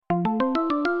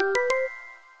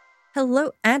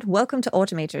Hello and welcome to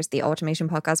Automators, the automation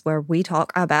podcast where we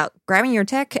talk about grabbing your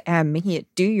tech and making it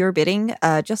do your bidding,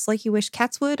 just like you wish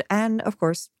cats would, and of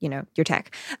course, your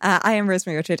tech. I am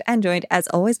Rosemary Richard and joined as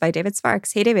always by David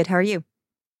Sparks. Hey David, how are you?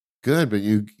 Good, but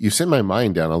you sent my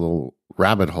mind down a little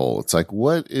rabbit hole. It's like,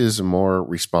 what is more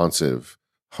responsive,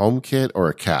 HomeKit or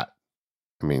a cat?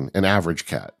 I mean, an average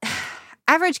cat.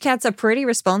 Average cats are pretty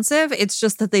responsive. It's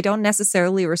just that they don't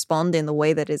necessarily respond in the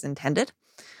way that is intended.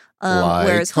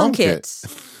 Whereas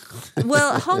HomeKit,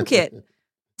 well, HomeKit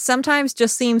sometimes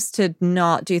just seems to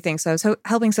not do things. So I was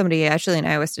helping somebody, actually an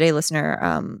iOS Today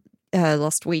listener,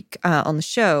 last week on the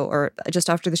show, or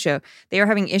just after the show. They are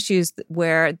having issues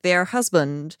where their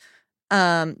husband,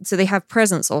 so they have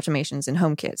presence automations in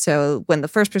HomeKit. So when the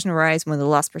first person arrives, when the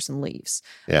last person leaves,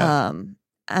 and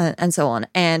so on.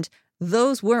 And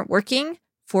those weren't working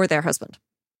for their husband.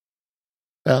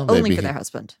 Well, only for their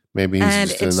husband. Maybe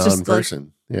he's just a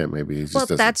non-person. Maybe he's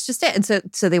just that's just it.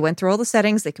 And so they went through all the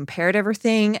settings. They compared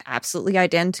everything, absolutely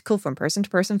identical from person to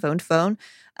person, phone to phone.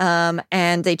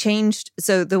 And they changed.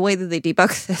 So the way that they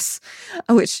debug this,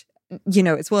 which,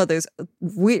 it's one of those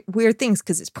weird things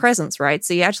because it's presence, right?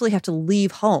 So you actually have to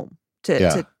leave home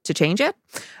to change it.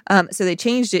 So they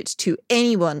changed it to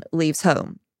anyone leaves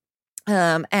home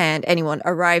and anyone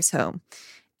arrives home.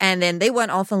 And then they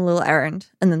went off on a little errand,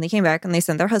 and then they came back and they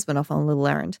sent their husband off on a little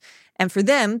errand. And for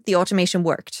them, the automation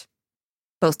worked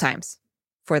both times.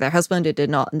 For their husband, it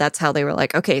did not. And that's how they were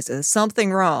like, okay, so there's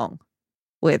something wrong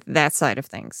with that side of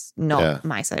things, not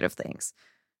my side of things.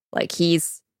 Like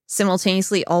he's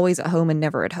simultaneously always at home and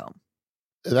never at home.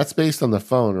 That's based on the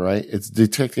phone, right? It's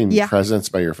detecting presence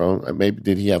by your phone. Maybe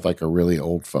did he have like a really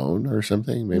old phone or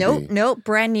something? Maybe. Nope.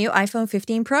 Brand new iPhone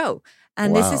 15 Pro.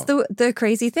 And this is the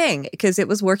crazy thing, because it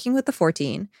was working with the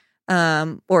 14,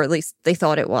 or at least they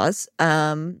thought it was.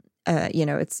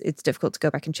 It's difficult to go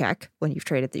back and check when you've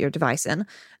traded your device in.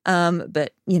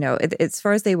 But as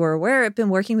far as they were aware, it'd been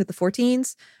working with the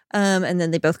 14s. And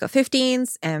then they both got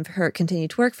 15s, and for her, it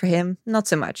continued to work. For him, not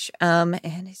so much. And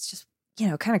it's just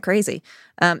kind of crazy.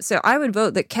 So I would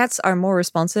vote that cats are more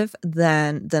responsive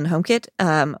than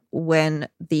HomeKit when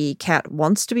the cat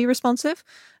wants to be responsive.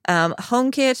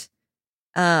 HomeKit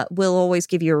will always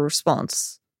give you a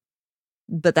response,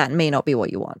 but that may not be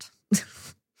what you want.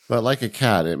 But like a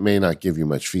cat, it may not give you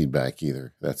much feedback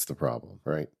either. That's the problem,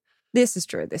 right? This is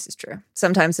true.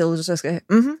 Sometimes it'll just go,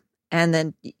 and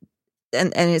then,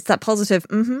 and it's that positive,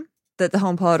 that the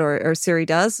HomePod or Siri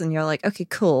does, and you're like, okay,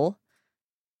 cool.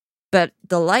 But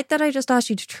the light that I just asked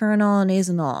you to turn on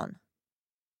isn't on.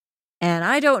 And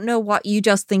I don't know what you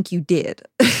just think you did.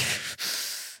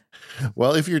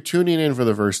 Well, if you're tuning in for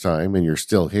the first time and you're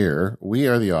still here, we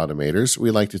are the Automators.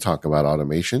 We like to talk about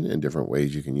automation and different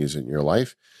ways you can use it in your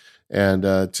life. And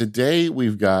today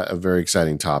we've got a very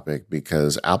exciting topic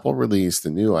because Apple released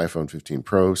the new iPhone 15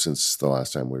 Pro since the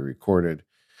last time we recorded.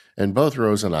 And both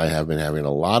Rose and I have been having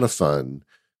a lot of fun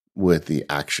with the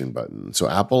action button. So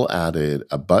Apple added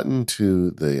a button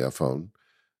to the phone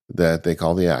that they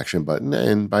call the action button,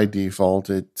 and by default,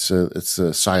 it's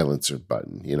a silencer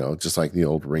button. Just like the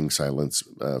old ring silence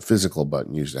physical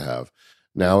button used to have.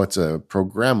 Now it's a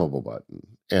programmable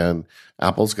button, and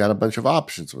Apple's got a bunch of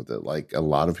options with it. Like a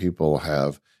lot of people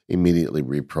have immediately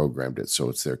reprogrammed it, so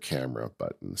it's their camera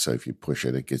button. So if you push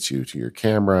it, it gets you to your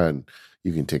camera, and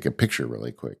you can take a picture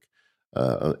really quick.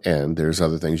 And there's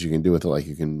other things you can do with it, like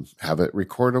you can have it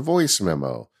record a voice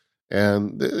memo.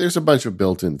 And there's a bunch of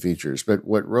built-in features. But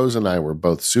what Rose and I were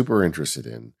both super interested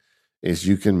in is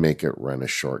you can make it run a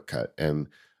shortcut. And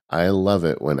I love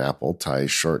it when Apple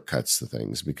ties shortcuts to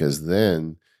things, because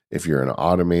then if you're an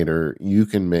automator, you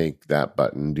can make that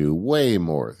button do way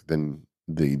more than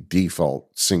the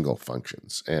default single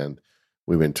functions. And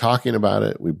we've been talking about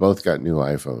it. We both got new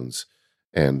iPhones.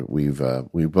 And we've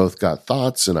both got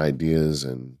thoughts and ideas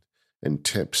and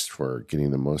tips for getting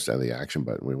the most out of the action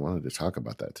button. We wanted to talk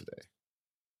about that today.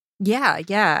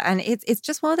 Yeah. And it's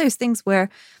just one of those things where,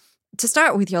 to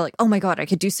start with, you're like, oh my God, I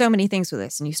could do so many things with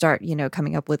this. And you start,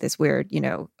 coming up with this weird,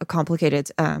 a complicated,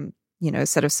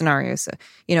 set of scenarios. So,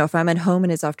 if I'm at home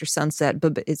and it's after sunset,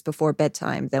 but it's before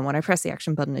bedtime, then when I press the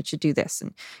action button, it should do this.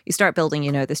 And you start building,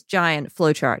 this giant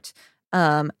flowchart.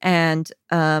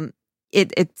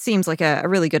 It seems like a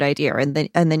really good idea.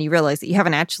 And then you realize that you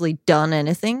haven't actually done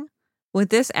anything with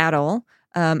this at all.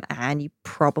 And you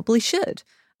probably should.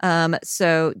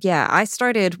 So I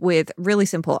started with really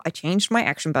simple. I changed my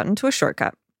action button to a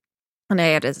shortcut, and I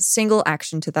added a single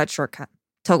action to that shortcut,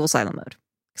 toggle silent mode.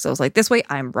 So I was like, this way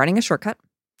I'm running a shortcut.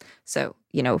 So,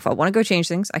 if I want to go change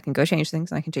things, I can go change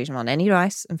things and I can change them on any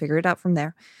device and figure it out from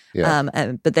there. Yeah.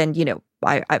 But then,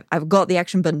 I've got the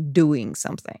action button doing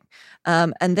something.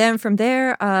 And then from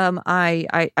there,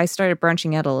 I started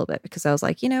branching out a little bit because I was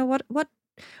like,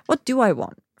 what do I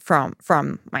want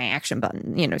from my action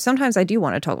button? Sometimes I do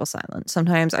want to toggle silent.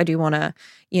 Sometimes I do want to,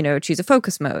 choose a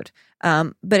focus mode.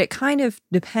 But it kind of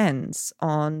depends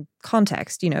on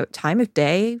context. Time of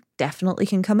day definitely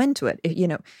can come into it.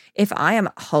 If I am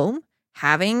at home,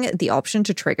 having the option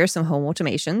to trigger some home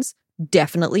automations,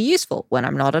 definitely useful. When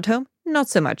I'm not at home, not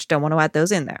so much. Don't want to add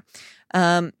those in there.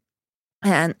 And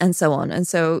so on. And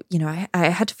so, I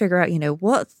had to figure out,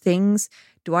 what things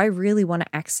do I really want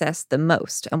to access the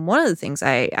most? And one of the things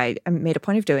I made a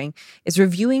point of doing is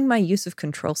reviewing my use of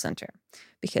Control Center,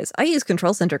 because I use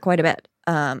Control Center quite a bit,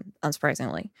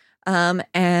 unsurprisingly.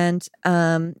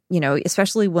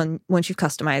 Especially once you've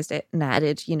customized it and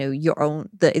added, your own,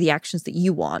 the actions that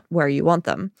you want, where you want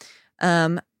them.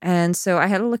 And so I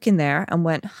had a look in there and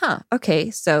went,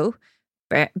 okay, so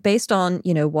based on,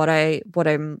 what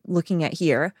I'm looking at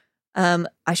here,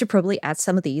 I should probably add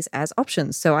some of these as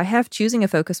options. So I have choosing a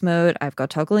focus mode. I've got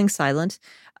toggling silent,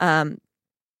 and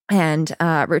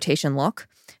rotation lock.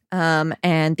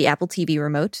 And the Apple TV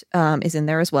remote is in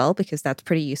there as well, because that's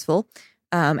pretty useful,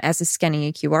 as is scanning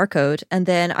a QR code. And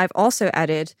then I've also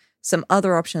added some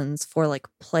other options for like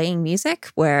playing music,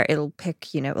 where it'll pick,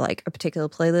 like a particular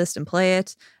playlist and play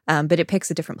it. But it picks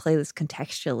a different playlist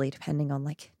contextually depending on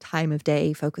like time of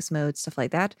day, focus mode, stuff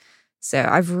like that. So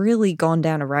I've really gone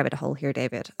down a rabbit hole here,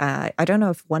 David. I don't know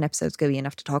if one episode's going to be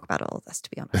enough to talk about all of this, to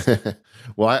be honest.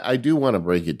 Well, I do want to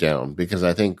break it down, because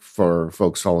I think for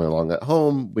folks following along at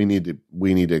home, we need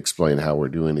to explain how we're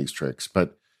doing these tricks.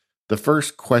 But the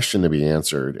first question to be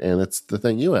answered, and it's the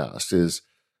thing you asked, is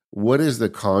what is the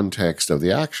context of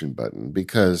the action button?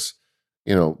 Because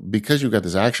you've got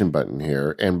this action button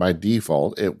here, and by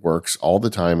default, it works all the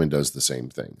time and does the same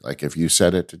thing. Like if you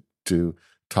set it to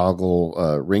toggle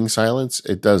ring silence,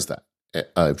 it does that.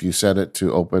 If you set it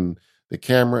to open the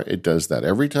camera, it does that.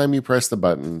 Every time you press the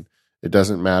button, it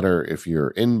doesn't matter if you're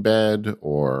in bed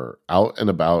or out and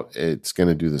about, it's going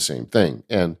to do the same thing.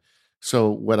 And so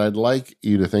what I'd like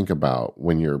you to think about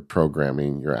when you're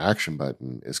programming your action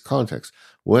button is context.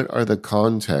 What are the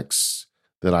contexts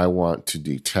that I want to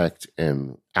detect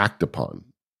and act upon?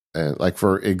 And like,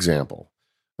 for example,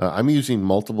 I'm using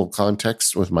multiple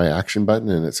contexts with my action button,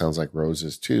 and it sounds like Rose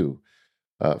is too.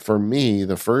 For me,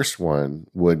 the first one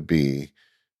would be,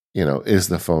 is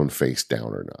the phone face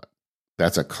down or not?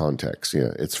 That's a context.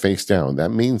 Yeah, it's face down. That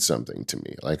means something to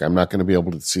me. Like I'm not going to be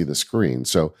able to see the screen.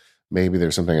 So maybe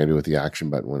there's something I do with the action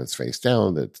button when it's face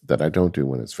down that I don't do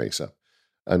when it's face up.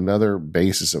 Another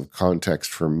basis of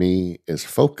context for me is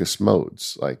focus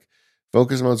modes. Like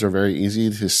focus modes are very easy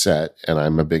to set, and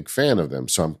I'm a big fan of them.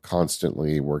 So I'm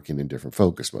constantly working in different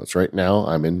focus modes. Right now,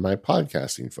 I'm in my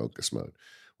podcasting focus mode,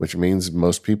 which means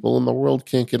most people in the world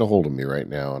can't get a hold of me right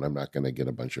now, and I'm not going to get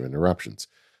a bunch of interruptions.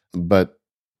 But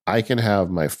I can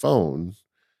have my phone,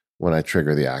 when I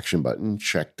trigger the action button,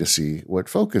 check to see what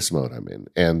focus mode I'm in.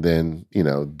 And then,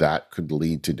 that could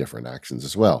lead to different actions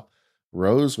as well.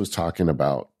 Rose was talking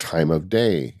about time of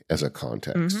day as a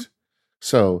context. Mm-hmm.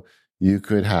 So you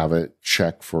could have it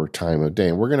check for time of day.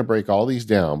 And we're going to break all these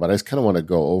down, but I just kind of want to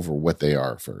go over what they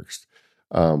are first.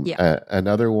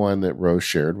 Another one that Rose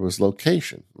shared was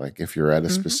location. Like if you're at a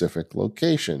specific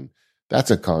location,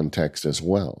 that's a context as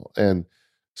well. And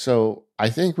so I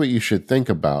think what you should think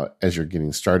about as you're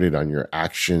getting started on your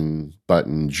action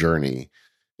button journey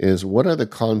is, what are the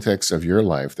contexts of your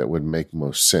life that would make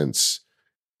most sense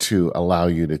to allow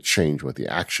you to change what the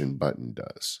action button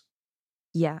does?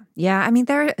 Yeah. I mean,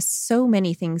 there are so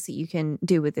many things that you can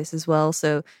do with this as well.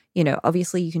 So,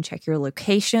 obviously you can check your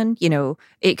location.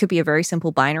 It could be a very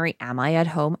simple binary. Am I at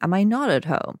home? Am I not at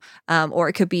home? Or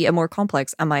it could be a more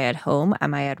complex. Am I at home?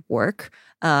 Am I at work?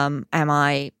 Am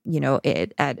I,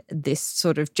 at this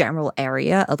sort of general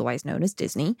area, otherwise known as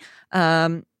Disney?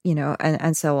 And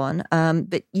so on.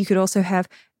 But you could also have,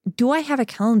 do I have a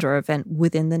calendar event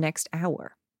within the next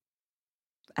hour?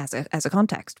 As a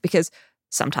context, because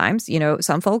sometimes,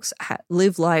 some folks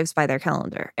live lives by their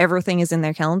calendar. Everything is in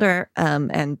their calendar.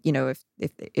 And,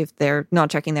 if they're not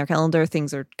checking their calendar,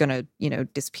 things are going to,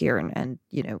 disappear and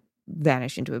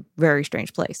vanish into a very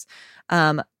strange place.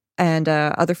 And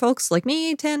other folks like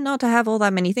me tend not to have all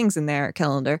that many things in their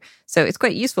calendar. So it's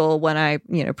quite useful when I,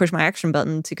 push my action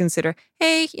button to consider,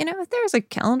 hey, if there's a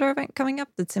calendar event coming up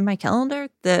that's in my calendar,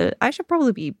 that I should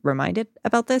probably be reminded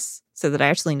about this so that I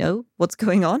actually know what's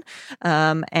going on.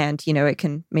 And, it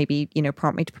can maybe,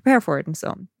 prompt me to prepare for it and so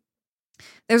on.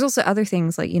 There's also other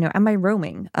things like, am I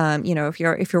roaming? If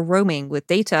you're roaming with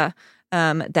data,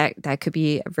 that could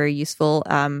be very useful.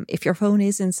 If your phone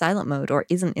is in silent mode or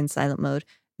isn't in silent mode,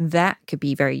 that could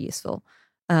be very useful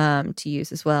to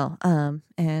use as well.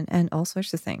 And all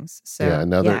sorts of things. So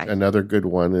yeah, another good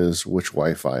one is which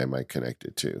Wi-Fi am I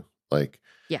connected to? Like,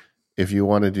 yeah, if you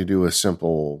wanted to do a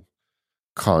simple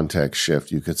context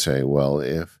shift, you could say, well,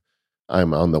 if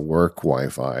I'm on the work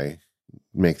Wi-Fi,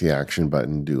 make the action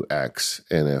button do X.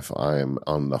 And if I'm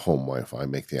on the home Wi-Fi,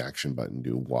 make the action button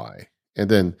do Y. And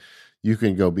then you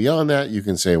can go beyond that. You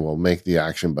can say, well, make the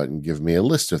action button give me a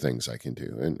list of things I can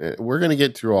do. And we're going to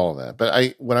get through all of that.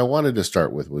 But what I wanted to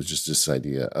start with was just this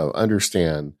idea of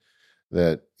understand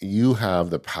that you have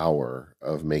the power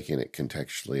of making it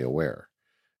contextually aware.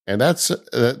 And that's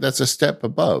a step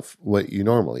above what you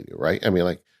normally do, right? I mean,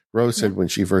 like Rose said, when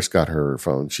she first got her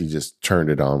phone, she just turned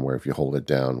it on where if you hold it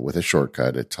down with a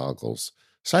shortcut, it toggles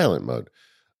silent mode.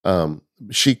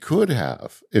 She could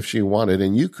have, if she wanted,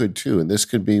 and you could too, and this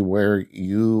could be where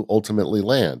you ultimately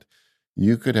land.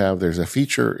 You could have, there's a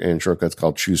feature in shortcuts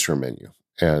called choose from menu.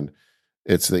 And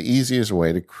it's the easiest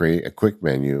way to create a quick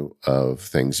menu of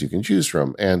things you can choose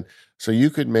from. And so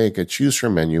you could make a choose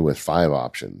from menu with 5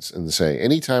 options and say,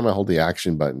 anytime I hold the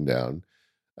action button down,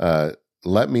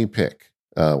 let me pick.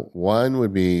 One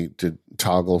would be to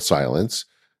toggle silence.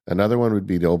 Another one would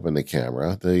be to open the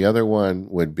camera. The other one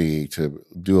would be to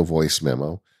do a voice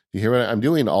memo. You hear what I'm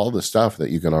doing? All the stuff that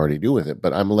you can already do with it,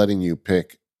 but I'm letting you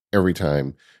pick every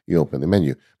time you open the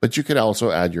menu. But you could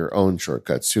also add your own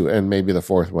shortcuts too. And maybe the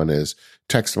fourth one is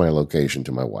text my location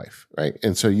to my wife, right?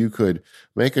 And so you could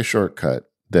make a shortcut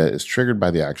that is triggered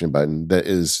by the action button that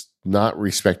is not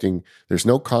respecting, there's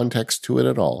no context to it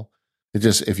at all. It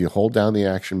just, if you hold down the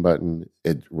action button,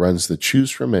 it runs the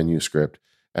choose from menu script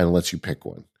and lets you pick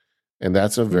one. And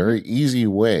that's a very easy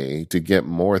way to get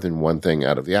more than one thing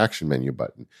out of the action menu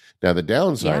button. Now, the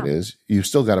downside is you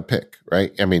still got to pick,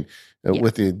 right? I mean,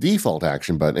 with the default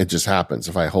action button, it just happens.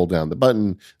 If I hold down the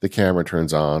button, the camera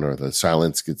turns on or the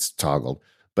silence gets toggled,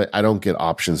 but I don't get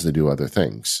options to do other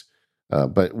things.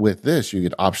 But with this, you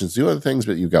get options to do other things,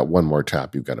 but you've got one more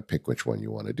tap. You've got to pick which one you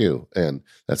want to do. And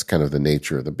that's kind of the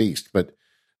nature of the beast. But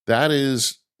that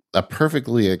is a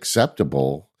perfectly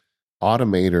acceptable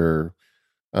automator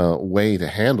way to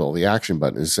handle the action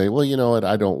button is say, well, you know what?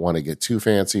 I don't want to get too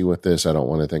fancy with this. I don't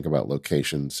want to think about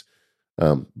locations.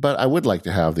 But I would like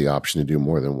to have the option to do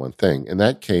more than one thing. In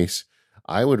that case,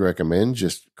 I would recommend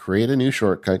just create a new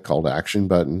shortcut called action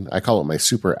button. I call it my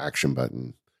super action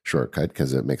button shortcut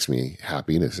because it makes me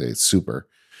happy to say it's super.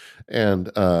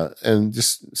 And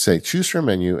just say choose from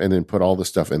menu and then put all the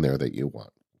stuff in there that you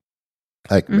want.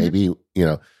 Like maybe,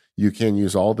 you can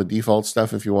use all the default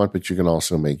stuff if you want, but you can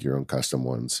also make your own custom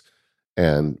ones.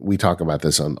 And we talk about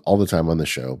this all the time on the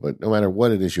show, but no matter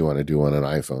what it is you want to do on an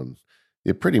iPhone,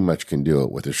 you pretty much can do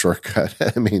it with a shortcut.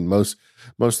 I mean, most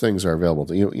things are available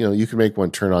to you. You can make one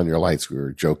turn on your lights. We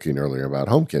were joking earlier about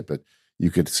HomeKit, but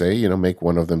you could say, make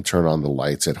one of them turn on the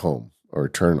lights at home or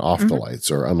turn off the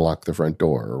lights or unlock the front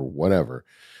door or whatever.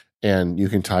 And you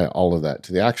can tie all of that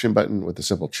to the action button with a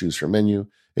simple choose from menu.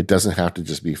 It doesn't have to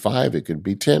just be 5. It could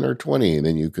be 10 or 20, and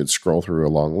then you could scroll through a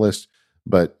long list.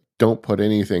 But don't put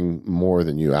anything more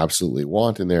than you absolutely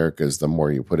want in there, because the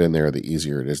more you put in there, the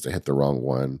easier it is to hit the wrong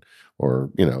one or,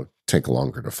 take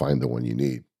longer to find the one you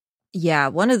need. Yeah,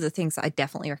 one of the things I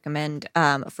definitely recommend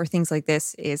for things like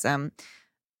this is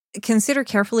consider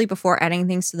carefully before adding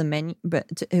things to the menu, but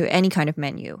to any kind of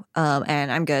menu. And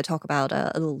I'm going to talk about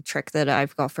a little trick that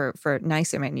I've got for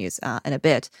nicer menus in a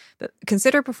bit. But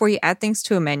consider before you add things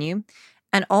to a menu,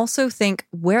 and also think,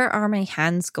 where are my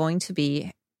hands going to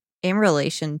be in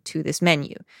relation to this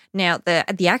menu? Now,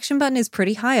 the action button is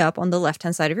pretty high up on the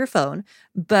left-hand side of your phone,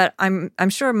 but I'm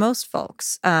sure most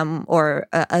folks, or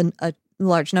a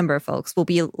large number of folks, will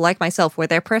be like myself, where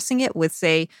they're pressing it with,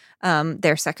 say,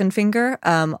 their second finger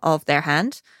of their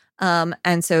hand.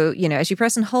 And so, as you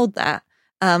press and hold that,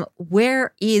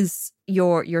 where is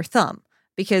your thumb?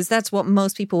 Because that's what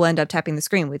most people will end up tapping the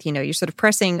screen with. You're sort of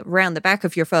pressing around the back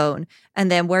of your phone, and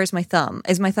then where's my thumb?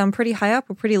 Is my thumb pretty high up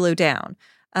or pretty low down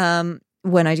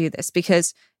when I do this?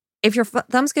 Because if your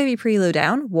thumb's going to be pretty low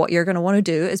down, what you're going to want to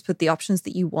do is put the options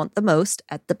that you want the most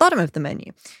at the bottom of the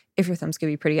menu. If your thumb's going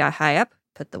to be pretty high up,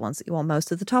 put the ones that you want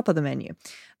most at the top of the menu.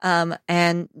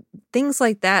 And things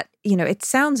like that, it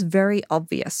sounds very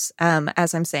obvious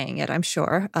as I'm saying it, I'm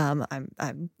sure.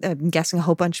 I'm guessing a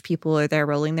whole bunch of people are there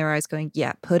rolling their eyes going,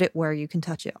 yeah, put it where you can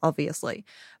touch it, obviously.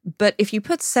 But if you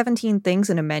put 17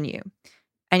 things in a menu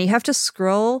and you have to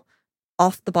scroll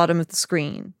off the bottom of the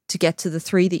screen to get to the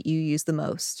 3 that you use the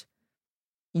most,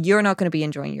 you're not going to be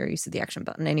enjoying your use of the action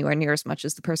button anywhere near as much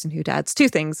as the person who adds two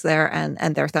things there and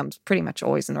their thumb's pretty much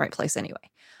always in the right place anyway.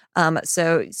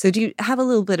 So do you have a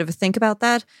little bit of a think about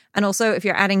that? And also, if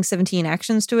you're adding 17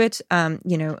 actions to it,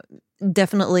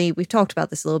 definitely, we've talked about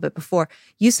this a little bit before,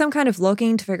 use some kind of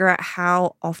logging to figure out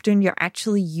how often you're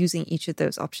actually using each of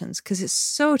those options, because it's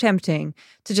so tempting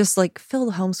to just like fill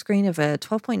the home screen of a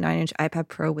 12.9-inch iPad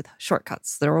Pro with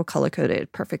shortcuts that are all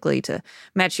color-coded perfectly to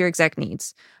match your exact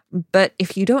needs. But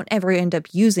if you don't ever end up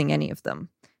using any of them,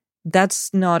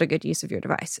 that's not a good use of your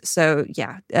device. So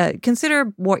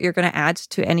consider what you're going to add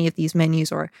to any of these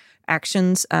menus or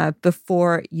actions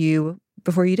before you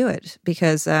do it,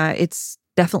 because it's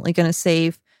definitely going to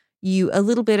save you a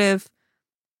little bit of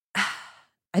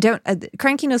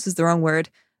crankiness is the wrong word,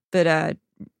 but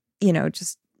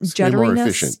just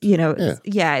jutteriness.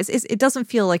 It doesn't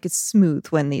feel like it's smooth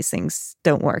when these things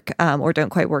don't work or don't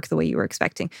quite work the way you were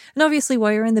expecting. And obviously,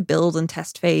 while you're in the build and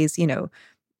test phase,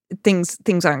 things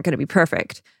aren't going to be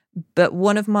perfect. But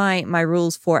one of my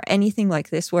rules for anything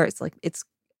like this, where it's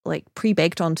like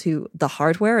pre-baked onto the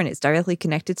hardware and it's directly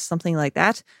connected to something like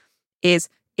that, is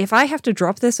if I have to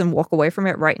drop this and walk away from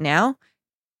it right now,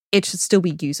 it should still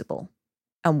be usable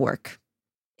and work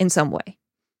in some way.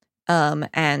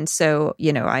 And so,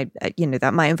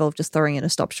 that might involve just throwing in a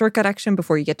stop shortcut action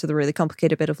before you get to the really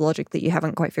complicated bit of logic that you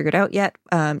haven't quite figured out yet,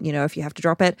 if you have to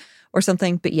drop it or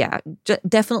something. But yeah,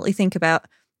 definitely think about,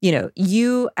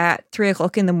 you at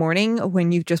 3:00 in the morning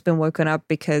when you've just been woken up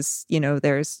because,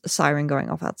 there's a siren going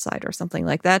off outside or something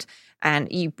like that.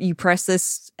 And you press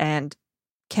this, and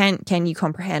can you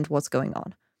comprehend what's going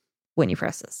on when you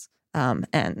press this?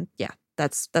 And yeah,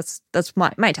 that's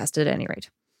my test at any rate.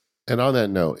 And on that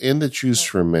note, in the choose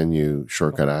from menu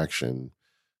shortcut action,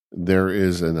 there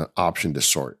is an option to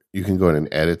sort. You can go in and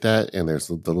edit that, and there's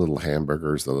the little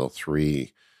hamburgers, the little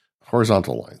 3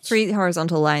 horizontal lines. 3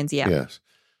 horizontal lines, yeah. Yes.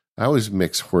 I always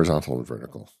mix horizontal and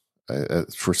vertical.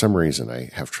 For some reason, I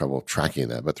have trouble tracking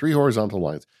that. But 3 horizontal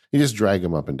lines, you just drag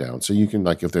them up and down. So you can,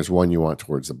 like, if there's one you want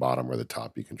towards the bottom or the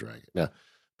top, you can drag it. Now,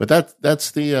 but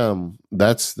that's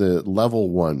the level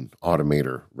 1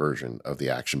 automator version of the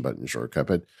action button shortcut.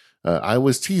 But I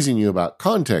was teasing you about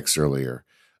context earlier.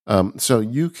 So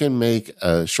you can make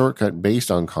a shortcut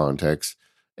based on context,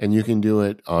 and you can do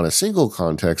it on a single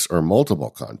context or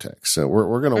multiple contexts. So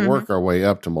we're going to work our way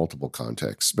up to multiple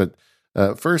contexts. But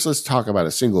first, let's talk about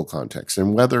a single context,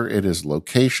 and whether it is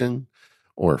location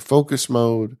or focus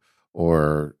mode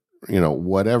or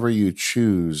whatever you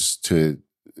choose to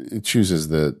choose as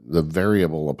the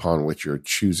variable upon which you're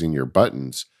choosing your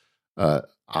buttons.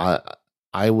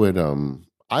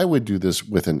 I would do this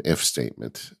with an if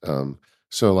statement.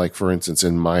 So like, for instance,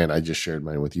 in mine, I just shared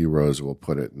mine with you, Rose. We'll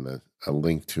put it in a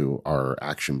link to our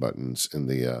action buttons in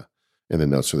the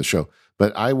notes for the show.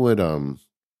 But I would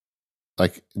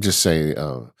just say,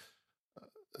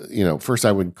 first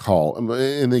I would call,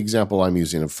 in the example I'm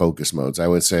using of focus modes, I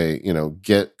would say,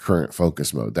 get current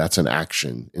focus mode. That's an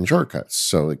action in shortcuts.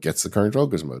 So it gets the current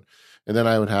focus mode. And then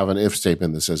I would have an if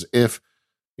statement that says, if,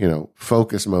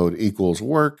 focus mode equals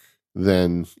work,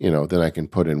 then I can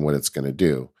put in what it's going to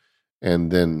do.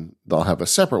 And then they'll have a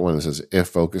separate one that says, if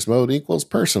focus mode equals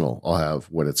personal, I'll have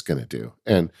what it's going to do.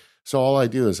 And so all I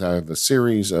do is I have a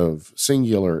series of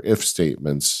singular if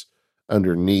statements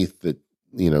underneath the,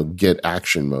 get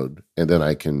action mode. And then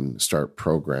I can start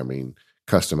programming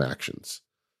custom actions.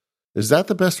 Is that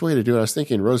the best way to do it? I was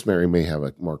thinking Rosemary may have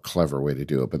a more clever way to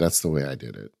do it, but that's the way I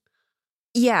did it.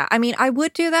 Yeah, I mean, I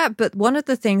would do that, but one of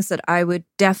the things that I would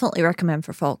definitely recommend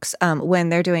for folks when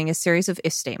they're doing a series of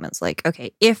if statements, like,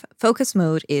 okay, if focus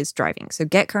mode is driving, so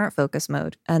get current focus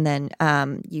mode, and then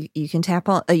you can tap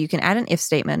on, you can add an if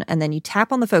statement, and then you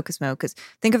tap on the focus mode, because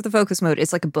think of the focus mode,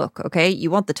 it's like a book, okay? You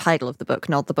want the title of the book,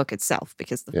 not the book itself,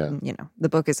 because the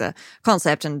book is a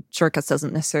concept, and Shortcuts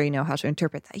doesn't necessarily know how to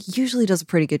interpret that. It usually does a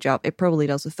pretty good job. It probably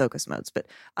does with focus modes, but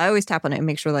I always tap on it and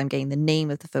make sure that I'm getting the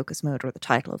name of the focus mode or the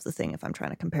title of the thing if I'm trying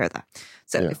to compare that.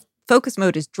 So if focus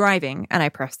mode is driving and I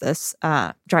press this,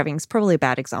 driving is probably a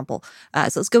bad example.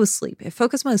 So let's go with sleep. If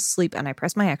focus mode is sleep and I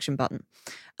press my action button,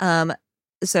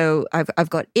 so I've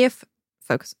got if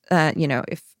focus,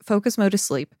 if focus mode is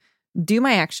sleep, do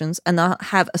my actions, and I'll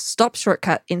have a stop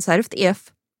shortcut inside of the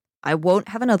if. I won't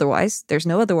have an otherwise. There's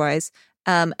no otherwise.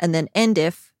 And then end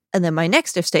if, and then my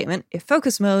next if statement, if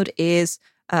focus mode is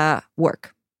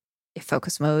work. If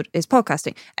focus mode is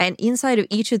podcasting. And inside of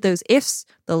each of those ifs,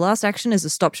 the last action is a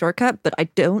stop shortcut, but I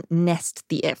don't nest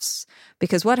the ifs.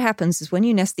 Because what happens is when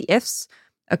you nest the ifs,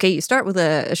 okay, you start with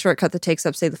a shortcut that takes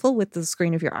up, say, the full width of the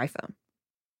screen of your iPhone.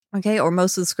 Okay, or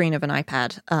most of the screen of an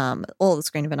iPad, all the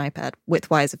screen of an iPad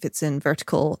width-wise if it's in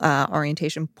vertical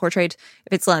orientation portrait.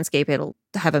 If it's landscape, it'll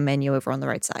have a menu over on the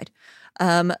right side.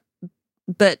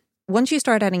 But once you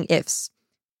start adding ifs,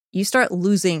 you start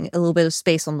losing a little bit of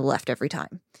space on the left every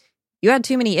time. You add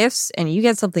too many ifs and you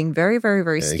get something very, very,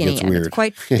 very skinny, and it's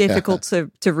quite difficult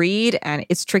to read, and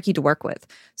it's tricky to work with.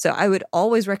 So I would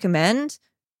always recommend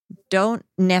don't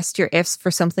nest your ifs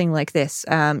for something like this.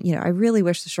 I really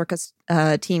wish the Shortcuts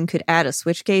team could add a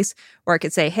switch case where I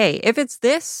could say, hey, if it's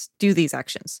this, do these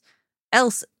actions.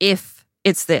 Else, if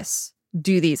it's this,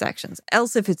 do these actions.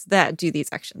 Else, if it's that, do these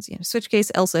actions. Switch case,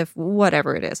 else, if,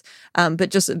 whatever it is.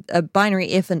 But just a binary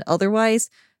if and otherwise,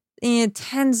 it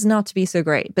tends not to be so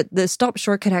great. But the stop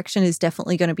shortcut action is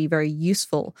definitely going to be very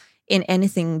useful in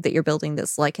anything that you're building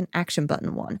that's like an action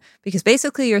button one. Because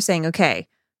basically you're saying, okay,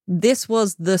 this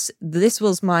was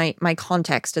my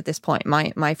context at this point,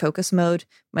 my focus mode,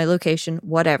 my location,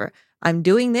 whatever. I'm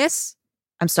doing this,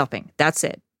 I'm stopping. That's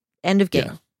it. End of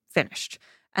game. Finished.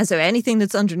 And so anything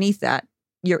that's underneath that,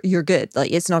 you're good.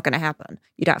 Like, it's not going to happen.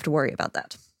 You don't have to worry about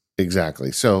that.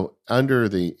 Exactly. So under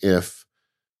the if,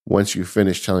 once you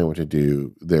finish telling what to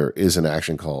do, there is an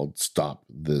action called stop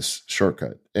this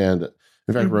shortcut. And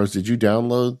in fact, Rose, did you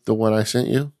download the one I sent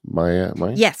you? Mine?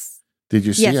 Yes. Did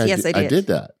you see? Yes, I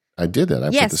did. I did that. I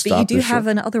put the yes, stop. But you do have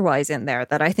an otherwise in there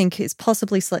that I think is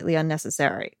possibly slightly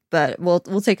unnecessary. But we'll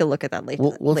take a look at that later.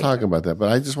 We'll talk about that. But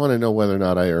I just want to know whether or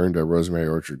not I earned a Rosemary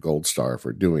Orchard Gold Star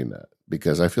for doing that,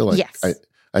 because I feel like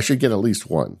I should get at least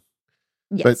one.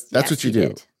 Yes, but that's what you do.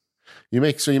 Did. You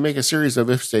make a series of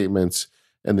if statements,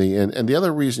 and the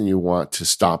other reason you want to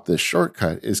stop this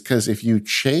shortcut is because if you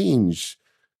change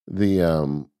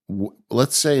the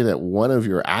let's say that one of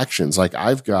your actions, like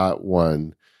I've got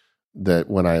one that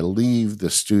when I leave the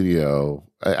studio,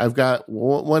 I've got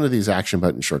one of these action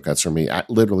button shortcuts for me. It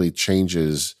literally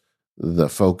changes the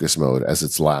focus mode as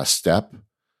its last step.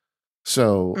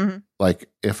 So like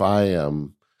if I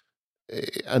am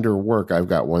under work, I've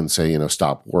got one say,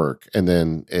 stop work. And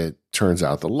then it turns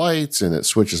out the lights and it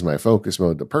switches my focus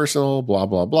mode to personal, blah,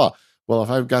 blah, blah. Well, if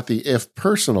I've got the if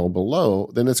personal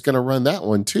below, then it's going to run that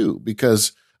one too,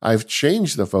 because I've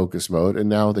changed the focus mode, and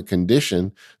now the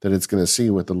condition that it's going to see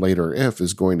with the later if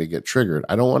is going to get triggered.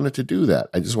 I don't want it to do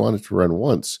that. I just want it to run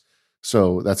once.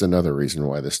 So that's another reason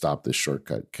why the stop this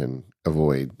shortcut can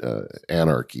avoid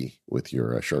anarchy with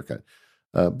your shortcut.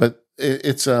 But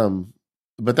that's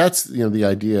the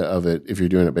idea of it. If you're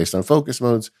doing it based on focus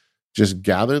modes, just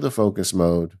gather the focus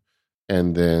mode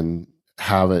and then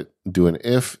have it do an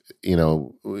if.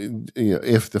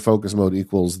 If the focus mode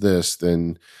equals this,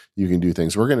 then you can do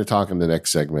things. We're going to talk in the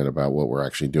next segment about what we're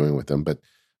actually doing with them, but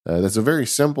that's a very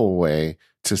simple way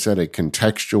to set a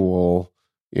contextual,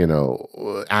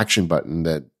 action button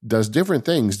that does different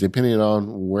things depending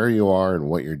on where you are and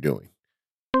what you're doing.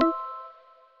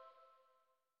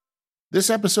 This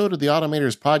episode of the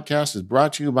Automators Podcast is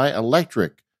brought to you by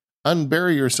Electric.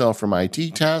 Unbury yourself from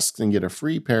IT tasks and get a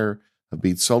free pair of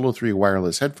Beats Solo 3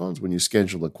 wireless headphones when you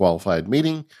schedule a qualified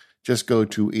meeting. Just go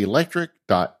to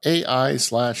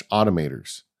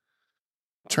electric.ai/automators.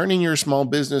 Turning your small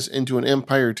business into an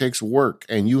empire takes work,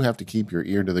 and you have to keep your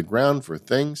ear to the ground for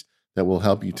things that will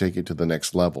help you take it to the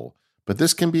next level. But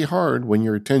this can be hard when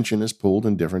your attention is pulled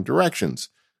in different directions,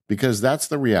 because that's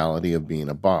the reality of being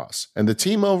a boss. And the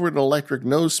team over at Electric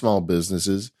knows small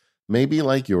businesses, maybe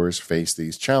like yours, face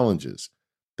these challenges.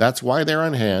 That's why they're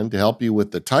on hand to help you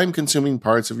with the time-consuming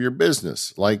parts of your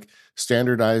business, like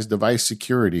standardized device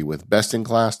security with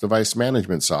best-in-class device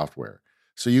management software,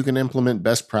 so you can implement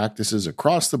best practices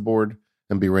across the board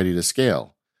and be ready to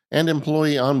scale, and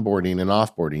employee onboarding and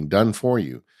offboarding done for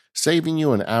you, saving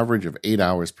you an average of 8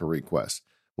 hours per request.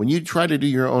 When you try to do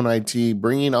your own IT,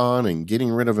 bringing on and getting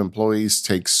rid of employees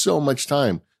takes so much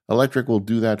time. Electric will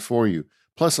do that for you.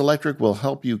 Plus, Electric will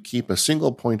help you keep a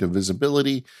single point of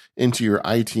visibility into your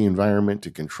IT environment to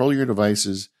control your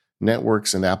devices,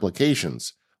 networks, and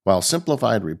applications, while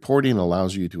simplified reporting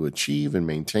allows you to achieve and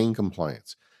maintain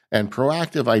compliance. And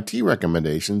proactive IT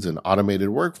recommendations and automated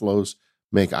workflows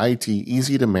make IT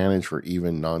easy to manage for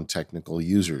even non-technical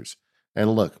users.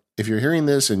 And look, if you're hearing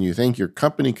this and you think your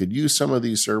company could use some of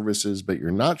these services, but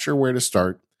you're not sure where to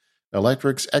start,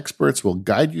 Electric's experts will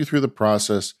guide you through the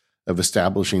process of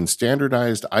establishing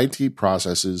standardized IT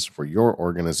processes for your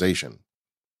organization.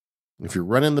 If you're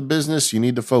running the business, you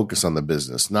need to focus on the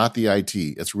business, not the IT.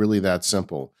 It's really that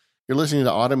simple. You're listening to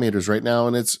Automators right now,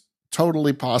 and it's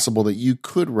totally possible that you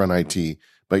could run IT,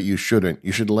 but you shouldn't.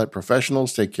 You should let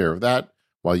professionals take care of that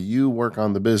while you work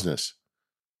on the business.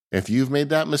 If you've made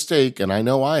that mistake, and I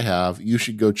know I have, you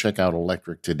should go check out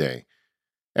Electric today.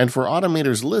 And for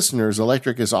Automators listeners,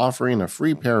 Electric is offering a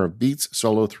free pair of Beats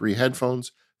Solo 3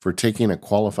 headphones for taking a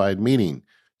qualified meeting.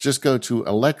 Just go to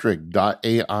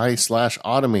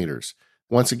electric.ai/automators.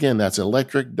 Once again, that's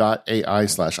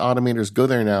electric.ai/automators. Go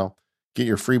there now. Get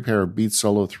your free pair of Beats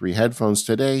Solo 3 headphones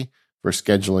today for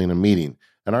scheduling a meeting.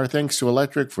 And our thanks to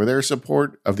Electric for their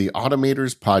support of the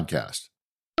Automators podcast.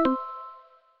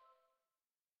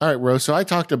 All right, Rose. So I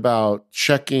talked about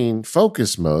checking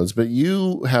focus modes, but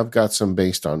you have got some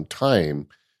based on time.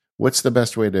 What's the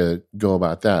best way to go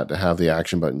about that, to have the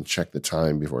action button check the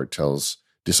time before it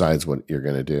decides what you're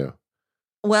going to do?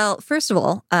 Well, first of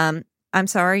all, I'm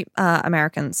sorry,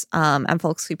 Americans and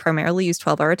folks who primarily use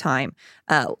 12-hour time,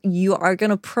 you are going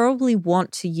to probably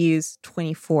want to use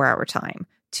 24-hour time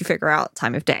to figure out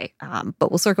time of day.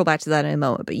 But we'll circle back to that in a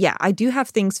moment. But yeah, I do have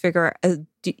things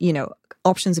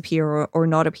options appear or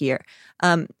not appear,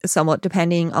 somewhat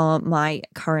depending on my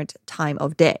current time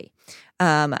of day.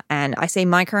 And I say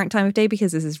my current time of day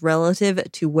because this is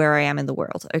relative to where I am in the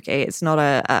world. Okay, it's not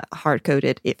a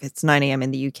hard-coded, if it's 9 a.m.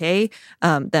 in the UK,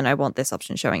 then I want this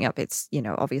option showing up. It's,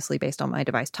 obviously based on my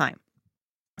device time.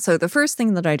 So the first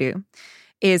thing that I do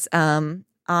is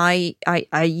I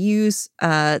use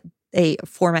a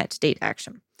format date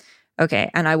action. Okay,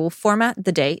 and I will format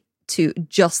the date to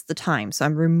just the time. So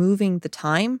I'm removing the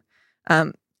time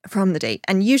from the date.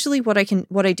 And usually what I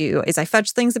do is I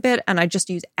fudge things a bit and I just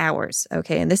use hours.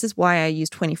 Okay. And this is why I use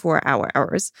 24-hour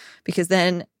hours, because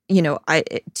then,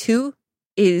 2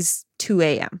 is 2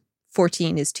 a.m.,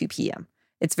 14 is 2 p.m.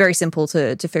 It's very simple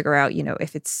to figure out,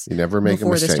 if it's you never make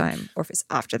before a mistake. This time or if it's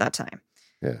after that time.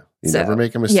 Yeah. You never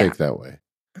make a mistake that way.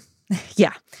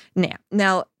 Yeah.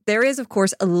 Now, there is, of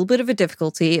course, a little bit of a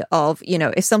difficulty of,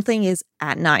 if something is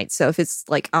at night. So if it's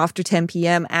like after 10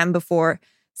 p.m. and before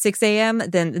 6 a.m.,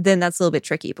 then that's a little bit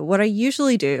tricky. But what I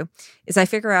usually do is I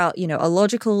figure out, a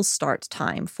logical start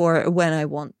time for when I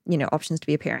want, options to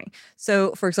be appearing.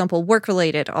 So, for example,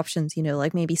 work-related options,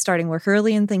 like maybe starting work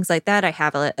early and things like that. I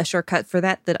have a shortcut for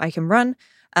that I can run.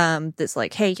 That's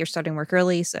like, hey, you're starting work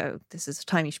early, so this is the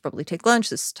time you should probably take lunch.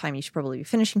 This is the time you should probably be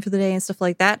finishing for the day and stuff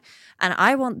like that. And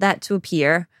I want that to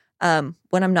appear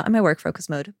when I'm not in my work focus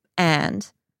mode.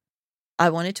 And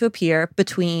I want it to appear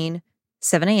between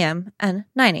 7 a.m. and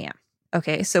 9 a.m.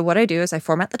 Okay, so what I do is I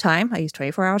format the time. I use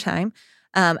 24-hour time.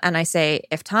 And I say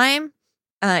if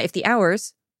the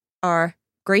hours are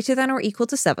greater than or equal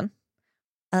to 7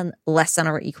 and less than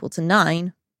or equal to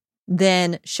 9,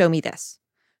 then show me this.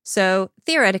 So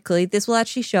theoretically, this will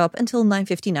actually show up until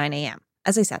 9:59 a.m.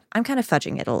 As I said, I'm kind of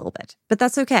fudging it a little bit, but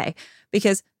that's okay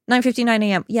because 9:59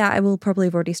 a.m., yeah, I will probably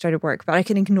have already started work, but I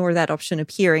can ignore that option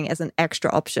appearing as an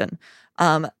extra option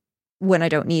when I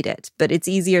don't need it. But it's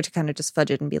easier to kind of just fudge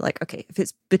it and be like, okay, if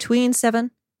it's between 7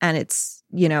 and it's,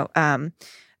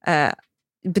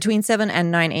 between 7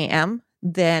 and 9 a.m.,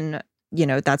 then,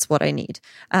 that's what I need.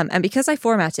 And because I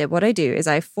format it, what I do is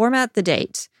I format the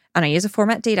date and I use a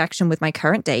format date action with my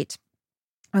current date.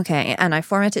 Okay, and I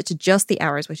format it to just the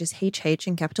hours, which is HH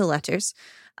in capital letters.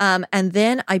 And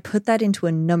then I put that into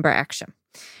a number action.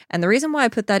 And the reason why I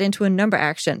put that into a number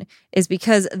action is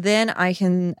because then I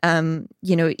can,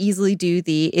 easily do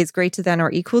the is greater than or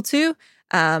equal to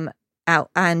out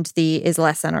and the is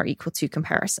less than or equal to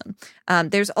comparison.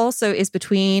 There's also is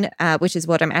between, which is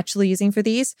what I'm actually using for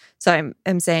these. So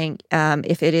I'm saying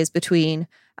if it is between,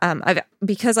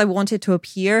 because I want it to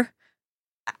appear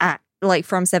at like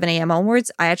from 7 a.m. onwards,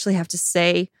 I actually have to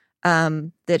say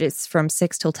that it's from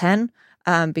 6 till 10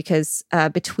 because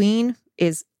between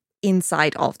is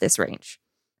inside of this range.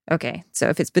 Okay, so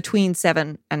if it's between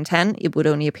 7 and 10, it would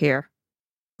only appear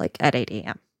like at 8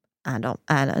 a.m. and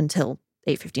until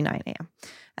 8:59 a.m.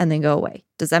 and then go away.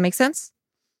 Does that make sense?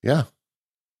 Yeah.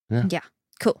 Yeah,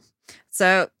 cool.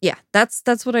 So yeah,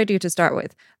 that's what I do to start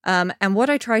with. And what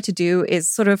I try to do is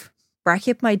sort of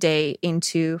bracket my day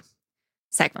into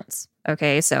segments.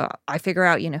 Okay, so I figure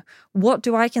out, what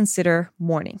do I consider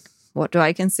morning? What do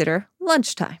I consider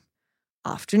lunchtime?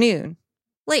 Afternoon,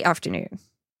 late afternoon,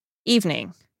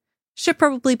 evening. Should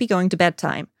probably be going to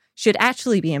bedtime. Should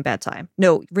actually be in bedtime.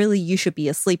 No, really, you should be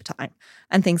asleep time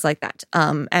and things like that.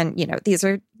 And, these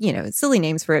are, silly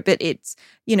names for it, but it's,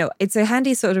 it's a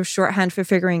handy sort of shorthand for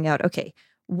figuring out, okay,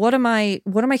 what am I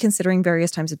considering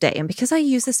various times of day? And because I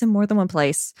use this in more than one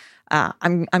place,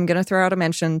 I'm going to throw out a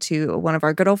mention to one of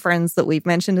our good old friends that we've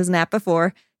mentioned as an app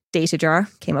before,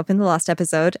 DataJar, came up in the last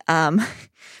episode,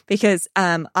 because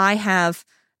I have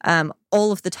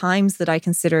all of the times that I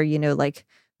consider, like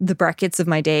the brackets of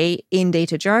my day in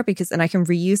DataJar, because then I can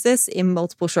reuse this in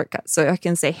multiple shortcuts. So I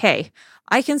can say, hey,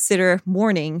 I consider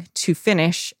morning to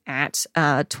finish at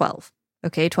 12.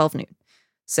 Okay, 12 noon.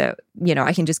 So,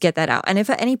 I can just get that out. And if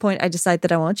at any point I decide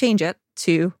that I want to change it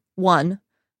to 1,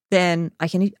 then I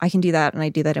can do that, and I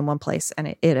do that in one place, and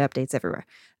it updates everywhere.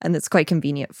 And it's quite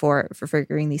convenient for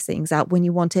figuring these things out when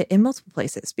you want it in multiple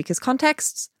places, because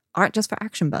contexts aren't just for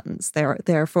action buttons.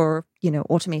 They're for,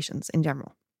 automations in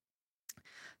general.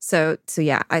 So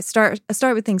yeah, I start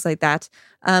with things like that.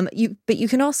 But you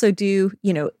can also do,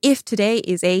 if today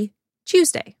is a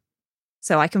Tuesday.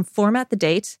 So I can format the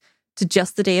date to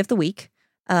just the day of the week,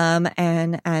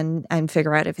 and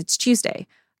figure out if it's Tuesday.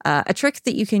 A trick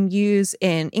that you can use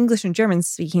in English and German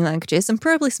speaking languages, and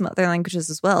probably some other languages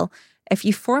as well. If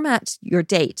you format your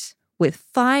date with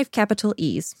 5 capital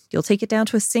E's, you'll take it down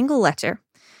to a single letter.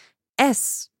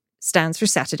 S stands for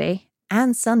Saturday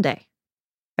and Sunday.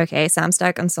 Okay,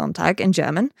 Samstag and Sonntag in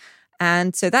German.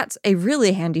 And so that's a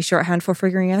really handy shorthand for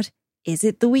figuring out, is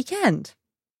it the weekend?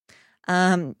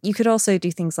 You could also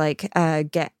do things like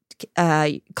get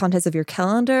contents of your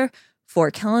calendar for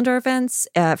calendar events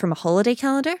from a holiday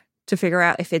calendar to figure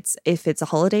out if it's a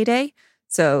holiday day.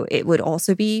 So it would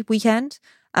also be weekend.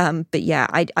 But yeah,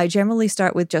 I generally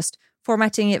start with just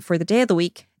formatting it for the day of the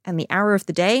week and the hour of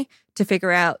the day to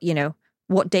figure out,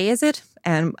 what day is it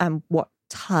and what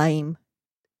time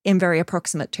in very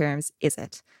approximate terms is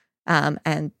it.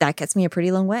 And that gets me a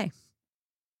pretty long way.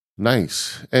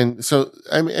 Nice. And so,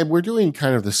 and we're doing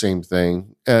kind of the same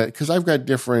thing because I've got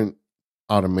different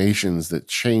automations that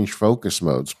change focus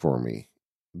modes for me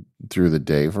through the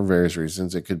day for various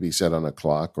reasons. It could be set on a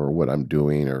clock or what I'm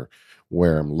doing or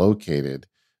where I'm located.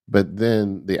 But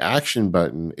then the action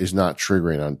button is not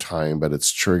triggering on time, but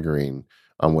it's triggering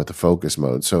on with the focus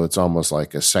mode. So it's almost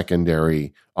like a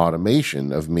secondary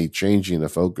automation of me changing the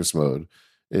focus mode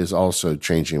is also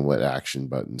changing what action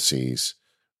button sees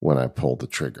when I pull the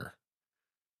trigger.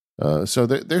 So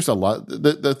there's a lot.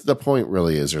 The point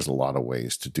really is there's a lot of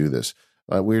ways to do this.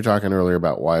 We were talking earlier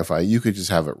about Wi-Fi. You could just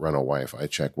have it run a Wi-Fi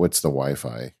check. What's the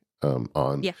Wi-Fi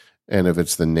on? Yeah. And if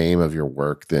it's the name of your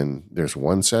work, then there's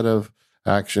one set of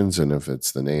actions. And if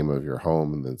it's the name of your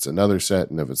home, then it's another set.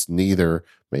 And if it's neither,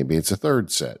 maybe it's a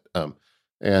third set.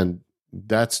 And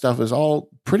that stuff is all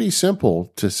pretty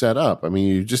simple to set up. I mean,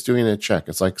 you're just doing a check.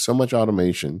 It's like so much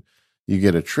automation. You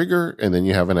get a trigger and then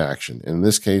you have an action. In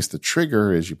this case, the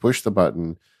trigger is you push the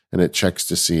button and it checks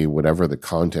to see whatever the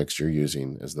context you're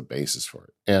using as the basis for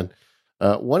it. And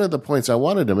one of the points I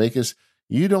wanted to make is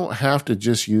you don't have to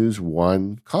just use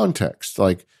one context.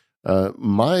 Like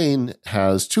mine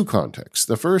has 2 contexts.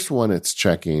 The first one it's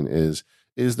checking is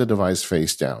the device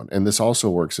face down? And this also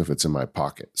works if it's in my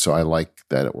pocket. So I like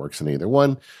that it works in either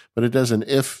one, but it does an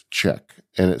if check.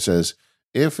 And it says,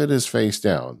 if it is face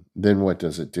down, then what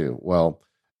does it do? Well,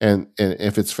 and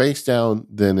if it's face down,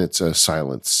 then it's a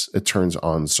silence. It turns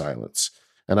on silence.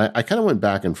 And I kind of went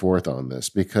back and forth on this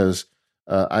because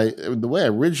the way I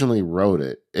originally wrote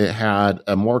it, it had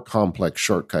a more complex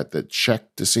shortcut that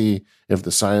checked to see if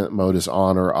the silent mode is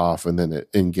on or off, and then it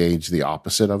engaged the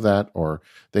opposite of that. Or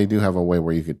they do have a way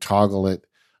where you could toggle it.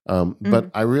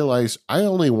 But I realized I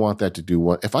only want that to do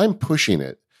one. If I'm pushing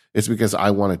it, it's because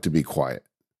I want it to be quiet.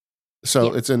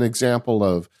 So it's an example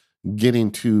of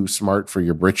getting too smart for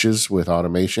your britches with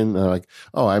automation. Like,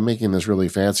 oh, I'm making this really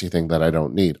fancy thing that I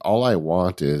don't need. All I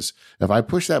want is if I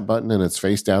push that button and it's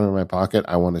face down in my pocket,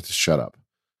 I want it to shut up.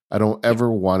 I don't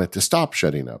ever want it to stop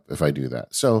shutting up if I do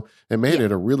that. So it made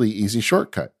it a really easy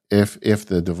shortcut. If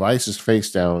the device is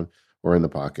face down or in the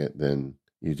pocket, then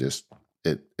you just,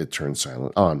 it turns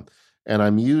silent on. And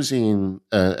I'm using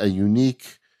a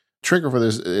unique trigger for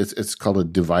this. It's called a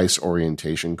device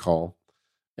orientation call.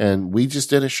 And we just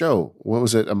did a show. What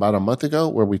was it, about a month ago,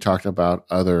 where we talked about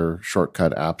other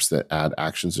shortcut apps that add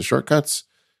actions to shortcuts.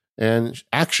 And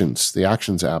Actions, the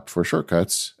Actions app for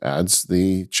shortcuts, adds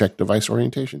the check device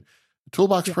orientation.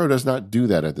 Toolbox Pro does not do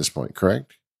that at this point,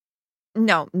 correct?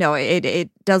 No,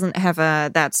 it doesn't have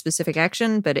that specific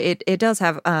action, but it does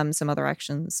have some other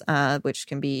actions which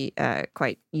can be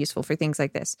quite useful for things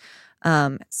like this.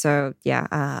 So yeah,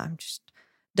 I'm just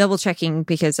double checking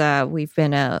because we've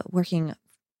been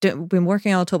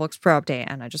working on a Toolbox Pro update,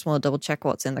 and I just want to double check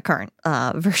what's in the current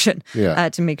version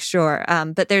to make sure.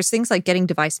 But there's things like getting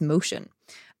device motion,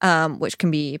 which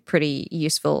can be pretty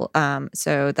useful.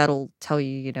 So that'll tell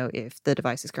you, if the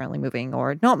device is currently moving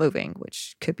or not moving,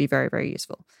 which could be very, very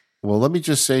useful. Well, let me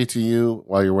just say to you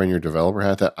while you're wearing your developer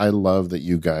hat that I love that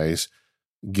you guys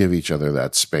give each other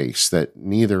that space, that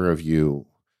neither of you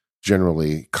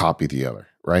generally copy the other,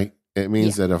 right? It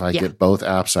means that if I get both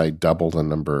apps, I double the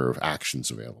number of actions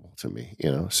available to me,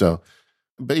 So,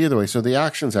 but either way, so the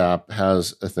Actions app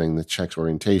has a thing that checks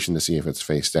orientation to see if it's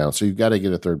face down. So you've got to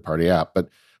get a third-party app. But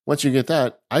once you get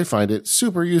that, I find it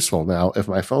super useful. Now, if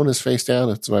my phone is face down,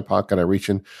 it's in my pocket, I reach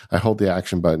in, I hold the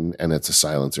action button, and it's a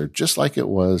silencer, just like it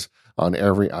was on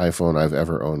every iPhone I've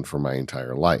ever owned for my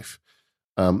entire life.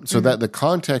 That the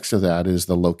context of that is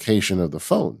the location of the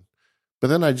phone. But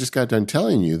then I just got done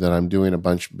telling you that I'm doing a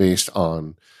bunch based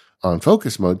on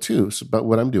focus mode too. But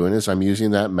what I'm doing is I'm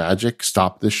using that magic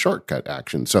stop this shortcut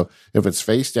action. So if it's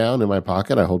face down in my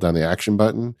pocket, I hold down the action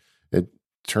button, it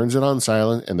turns it on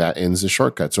silent, and that ends the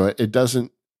shortcut. So it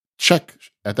doesn't check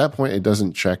at that point. It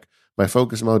doesn't check my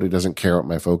focus mode. It doesn't care what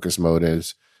my focus mode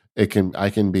is. I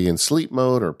can be in sleep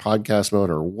mode or podcast mode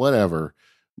or whatever.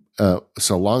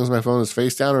 So long as my phone is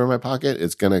face down or in my pocket,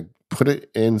 it's going to put it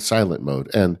in silent mode.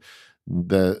 And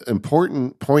the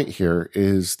important point here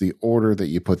is the order that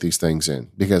you put these things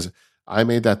in, because I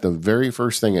made that the very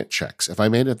first thing it checks. If I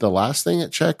made it the last thing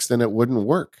it checks, then it wouldn't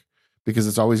work, because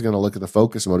it's always going to look at the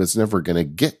focus mode. It's never going to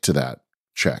get to that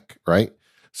check, right?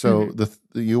 So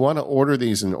you want to order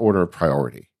these in order of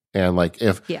priority. And like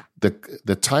if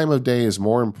the time of day is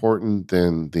more important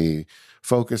than the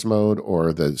focus mode,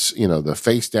 or the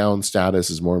face down status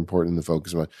is more important than the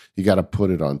focus mode, you got to put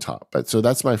it on top. But so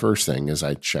that's my first thing, is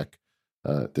I check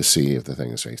to see if the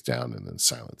thing is face down, and then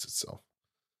silence itself.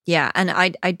 Yeah. And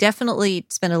I definitely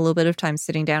spend a little bit of time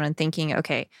sitting down and thinking,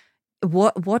 okay,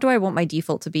 what do I want my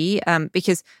default to be?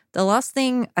 Because the last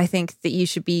thing I think that you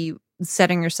should be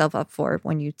setting yourself up for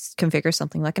when you configure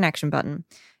something like an action button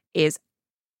is,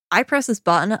 I press this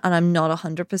button and I'm not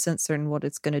 100% certain what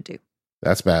it's going to do.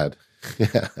 That's bad.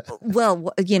 Yeah.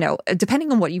 Well,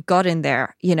 depending on what you've got in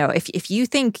there, if you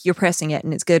think you're pressing it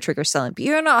and it's going to trigger silent, but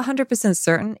you're not 100%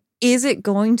 certain, is it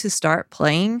going to start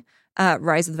playing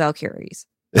Rise of the Valkyries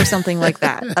or something like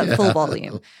that at full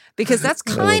volume? Because that's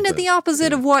kind of the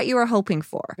opposite of what you were hoping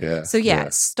for. Yeah. So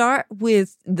start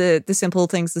with the simple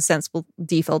things, the sensible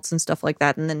defaults and stuff like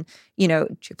that. And then,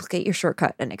 duplicate your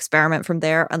shortcut and experiment from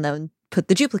there, and then put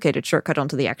the duplicated shortcut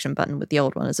onto the action button with the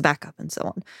old one as a backup, and so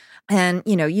on. And,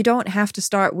 you don't have to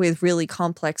start with really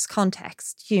complex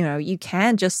context. You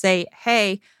can just say,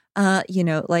 hey,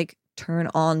 turn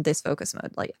on this focus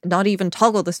mode, like not even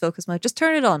toggle this focus mode, just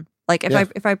turn it on. Like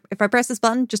if I press this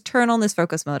button, just turn on this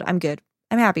focus mode. I'm good.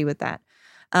 I'm happy with that.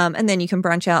 And then you can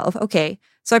branch out of, okay,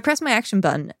 so I press my action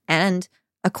button, and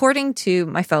according to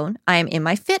my phone, I am in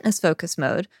my fitness focus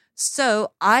mode.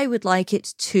 So I would like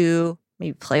it to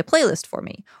maybe play a playlist for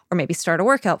me, or maybe start a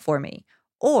workout for me,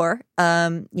 or,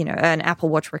 an Apple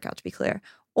Watch workout, to be clear.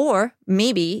 Or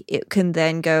maybe it can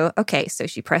then go, okay, so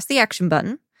she pressed the action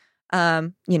button,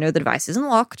 the device isn't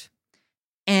locked,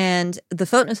 and the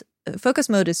focus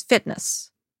mode is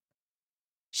fitness.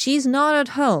 She's not at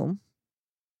home.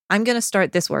 I'm going to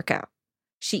start this workout.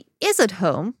 She is at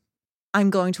home.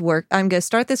 I'm going to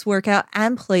start this workout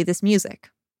and play this music.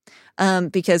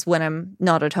 Because when I'm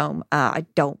not at home, I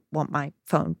don't want my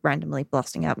phone randomly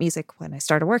blasting out music when I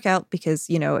start a workout, because,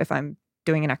 if I'm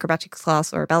doing an acrobatics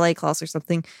class or a ballet class or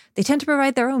something, they tend to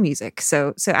provide their own music.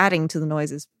 So adding to the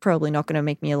noise is probably not going to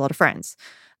make me a lot of friends.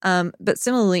 But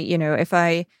similarly, if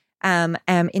I am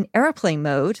in airplane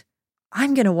mode,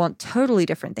 I'm going to want totally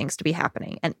different things to be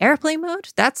happening. And airplane mode,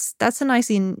 that's a nice,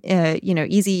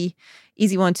 easy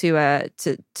one to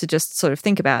just sort of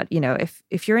think about.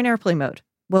 If you're in airplane mode,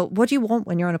 well, what do you want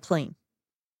when you're on a plane?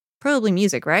 Probably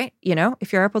music, right?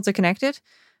 If your AirPods are connected,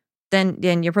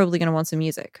 then you're probably going to want some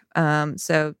music.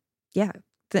 So yeah,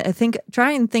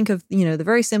 try and think of, the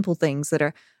very simple things that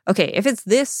are, okay, if it's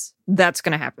this, that's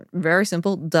going to happen. Very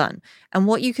simple, done. And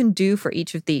what you can do for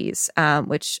each of these,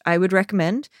 which I would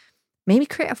recommend, maybe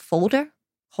create a folder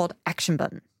called action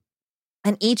button.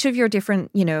 And each of your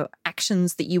different,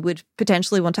 actions that you would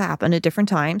potentially want to happen at different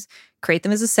times, create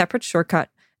them as a separate shortcut.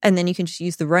 And then you can just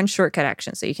use the run shortcut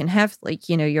action. So you can have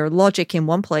your logic in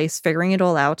one place, figuring it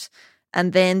all out.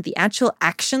 And then the actual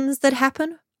actions that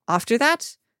happen after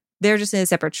that, they're just in a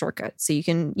separate shortcut. So you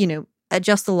can,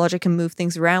 adjust the logic and move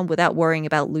things around without worrying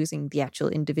about losing the actual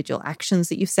individual actions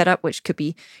that you've set up, which could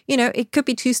be, it could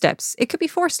be 2 steps. It could be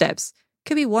 4 steps. It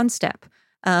could be 1 step.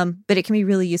 But it can be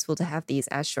really useful to have these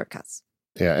as shortcuts.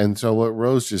 Yeah. And so what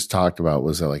Rose just talked about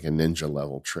was like a ninja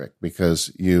level trick,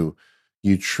 because you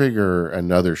trigger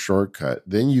another shortcut,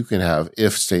 then you can have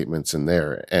if statements in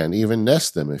there and even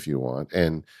nest them if you want.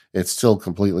 And it's still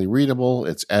completely readable.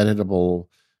 It's editable.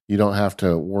 You don't have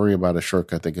to worry about a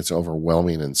shortcut that gets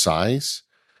overwhelming in size.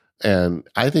 And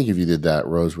I think if you did that,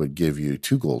 Rose would give you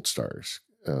 2 gold stars.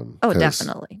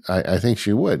 Definitely. I think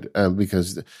she would,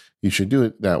 because you should do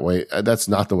it that way. That's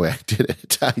not the way I did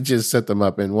it. I just set them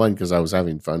up in one because I was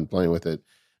having fun playing with it.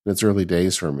 And it's early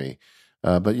days for me.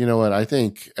 But you know what? I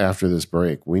think after this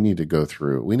break, we need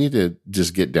to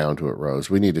just get down to it, Rose.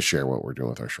 We need to share what we're doing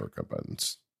with our shortcut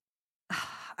buttons.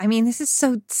 I mean, this is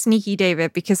so sneaky,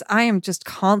 David, because I am just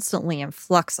constantly in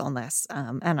flux on this.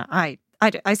 And I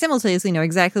simultaneously know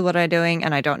exactly what I'm doing,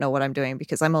 and I don't know what I'm doing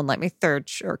because I'm on like my third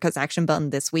shortcuts action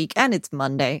button this week, and it's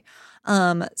Monday.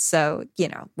 So,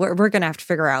 we're going to have to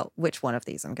figure out which one of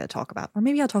these I'm going to talk about. Or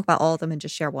maybe I'll talk about all of them and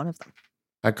just share one of them.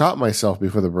 I caught myself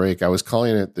before the break. I was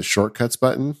calling it the shortcuts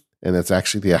button, and it's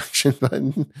actually the action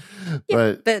button.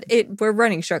 Yeah, but we're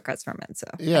running shortcuts from it. So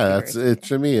yeah, that's it.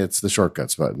 To me, it's the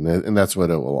shortcuts button, and that's what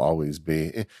it will always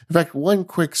be. In fact, one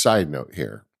quick side note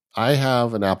here. I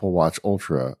have an Apple Watch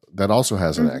Ultra that also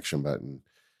has an action button.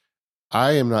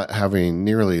 I am not having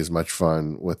nearly as much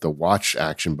fun with the watch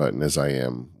action button as I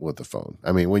am with the phone.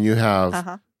 I mean, when you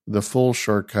have the full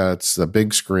shortcuts, the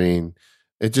big screen,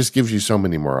 it just gives you so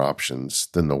many more options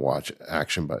than the watch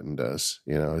action button does.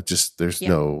 If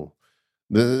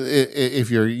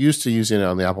you're used to using it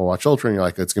on the Apple Watch Ultra and you're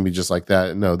like, it's going to be just like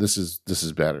that. No, this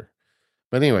is better.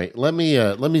 But anyway,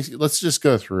 let's just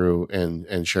go through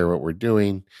and share what we're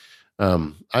doing.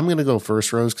 I'm going to go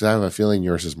first, Rose, because I have a feeling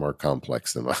yours is more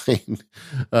complex than mine.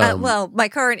 Well, my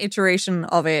current iteration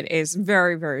of it is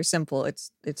very, very simple.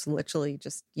 It's literally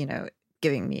just,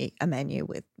 giving me a menu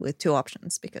with two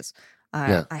options because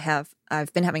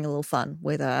I've been having a little fun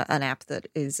with an app that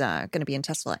is going to be in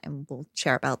Tesla, and we'll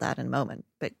share about that in a moment.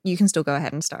 But you can still go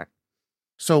ahead and start.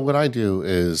 So what I do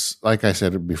is, like I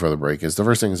said before the break, is the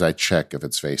first thing is I check if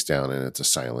it's face down and it's a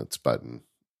silence button,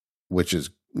 which is,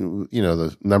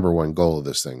 the number one goal of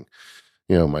this thing.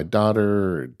 My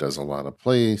daughter does a lot of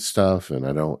play stuff, and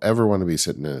I don't ever want to be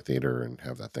sitting in a theater and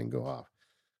have that thing go off.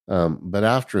 But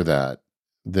after that,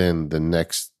 then the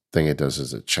next thing it does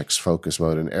is it checks focus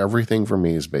mode, and everything for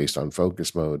me is based on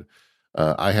focus mode.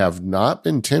 I have not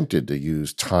been tempted to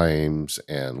use times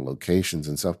and locations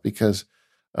and stuff because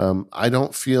I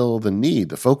don't feel the need.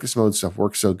 The focus mode stuff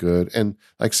works so good. And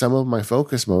like some of my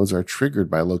focus modes are triggered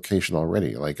by location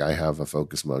already. Like I have a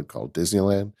focus mode called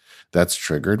Disneyland that's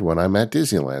triggered when I'm at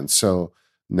Disneyland. So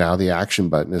now the action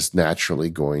button is naturally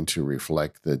going to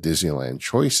reflect the Disneyland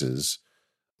choices,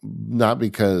 not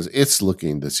because it's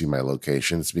looking to see my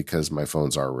location. It's because my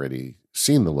phone's already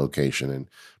seen the location and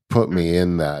put me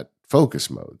in that focus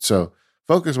mode. So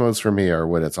focus modes for me are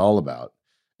what it's all about.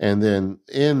 And then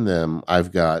in them,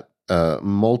 I've got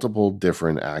multiple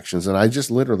different actions. And I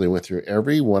just literally went through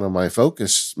every one of my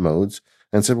focus modes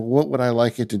and said, well, what would I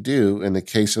like it to do in the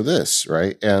case of this,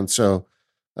 right? And so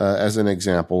as an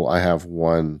example, I have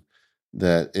one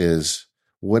that is,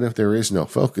 what if there is no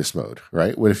focus mode,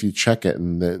 right? What if you check it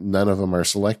and none of them are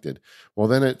selected? Well,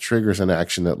 then it triggers an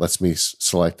action that lets me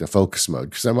select a focus mode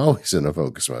because I'm always in a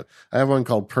focus mode. I have one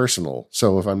called personal.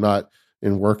 So if I'm not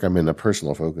in work, I'm in a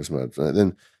personal focus mode.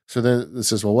 So then it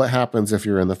says, well, what happens if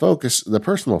you're in the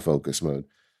personal focus mode?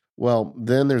 Well,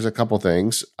 then there's a couple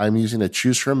things. I'm using a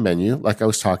choose from menu, like I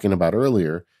was talking about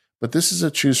earlier, but this is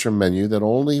a choose from menu that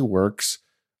only works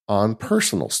on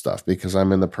personal stuff because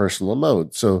I'm in the personal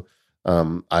mode. So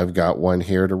I've got one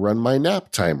here to run my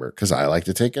nap timer because I like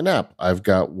to take a nap. I've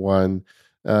got one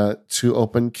to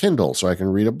open Kindle so I can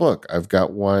read a book. I've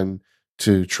got one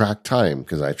to track time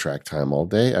because I track time all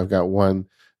day. I've got one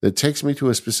that takes me to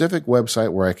a specific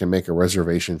website where I can make a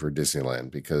reservation for Disneyland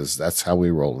because that's how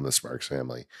we roll in the Sparks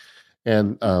family.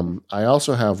 And I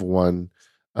also have one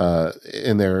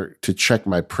in there to check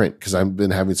my print because I've been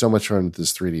having so much fun with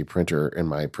this 3D printer, and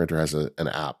my printer has an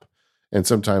app. And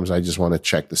sometimes I just want to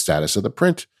check the status of the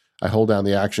print. I hold down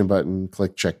the action button,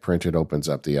 click check print. It opens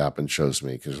up the app and shows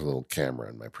me because there's a little camera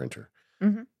in my printer.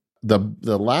 Mm-hmm.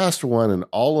 The last one in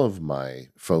all of my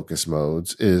focus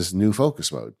modes is new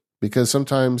focus mode. Because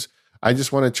sometimes I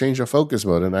just want to change a focus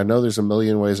mode. And I know there's a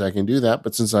million ways I can do that.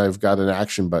 But since I've got an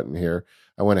action button here,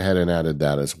 I went ahead and added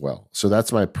that as well. So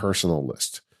that's my personal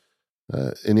list.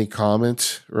 Any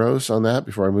comment, Rose, on that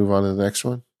before I move on to the next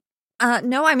one?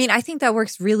 No, I mean, I think that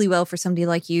works really well for somebody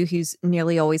like you who's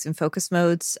nearly always in focus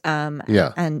modes and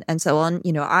so on.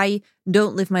 I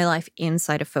don't live my life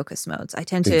inside of focus modes. I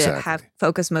tend to have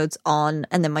focus modes on,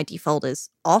 and then my default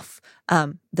is off.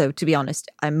 Though, to be honest,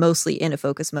 I'm mostly in a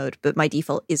focus mode, but my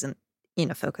default isn't in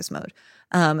a focus mode.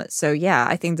 So, yeah,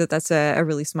 I think that's a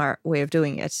really smart way of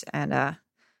doing it. And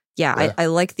I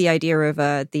like the idea of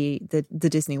the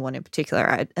Disney one in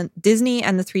particular. Disney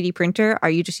and the 3D printer, are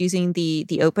you just using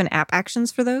the open app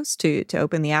actions for those to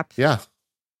open the app? Yeah.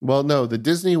 Well, no, the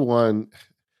Disney one.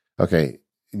 Okay,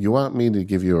 you want me to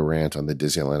give you a rant on the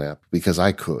Disneyland app? Because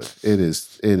I could. It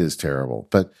is terrible.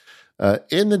 But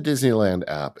in the Disneyland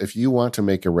app, if you want to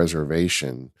make a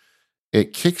reservation,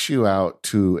 it kicks you out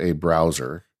to a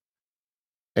browser.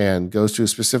 and goes to a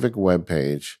specific web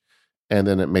page, and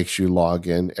then it makes you log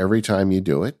in every time you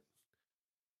do it,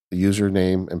 the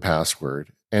username and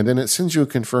password, and then it sends you a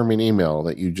confirming email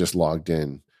that you just logged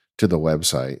in to the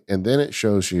website, and then it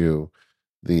shows you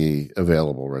the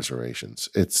available reservations.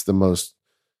 It's the most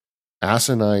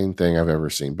asinine thing I've ever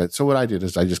seen. But so what I did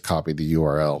is I just copied the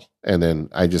URL, and then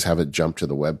I just have it jump to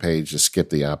the web page, just skip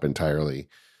the app entirely.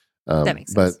 That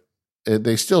makes sense. But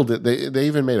they still did. They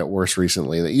even made it worse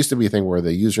recently. It used to be a thing where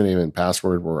the username and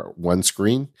password were one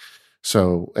screen.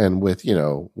 So, and with,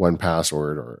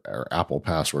 1Password or Apple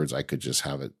passwords, I could just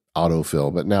have it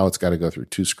autofill, but now it's got to go through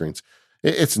two screens.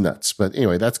 It's nuts. But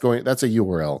anyway, that's a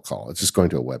URL call. It's just going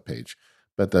to a web page,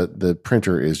 but the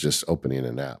printer is just opening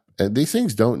an app. And these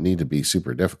things don't need to be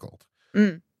super difficult.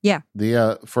 Yeah.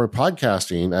 For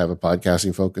podcasting, I have a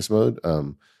podcasting focus mode.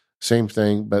 Same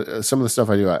thing, but some of the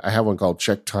stuff I do, I have one called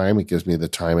Check Time. It gives me the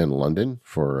time in London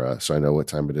so I know what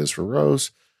time it is for Rose.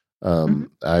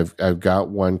 I've got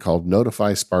one called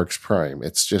Notify Sparks Prime.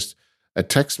 It's just a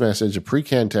text message, a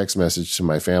pre-canned text message to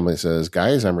my family that says,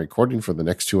 guys, I'm recording for the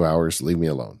next 2 hours. Leave me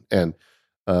alone. And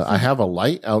I have a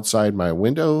light outside my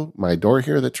window, my door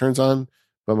here that turns on,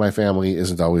 but my family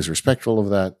isn't always respectful of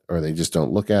that, or they just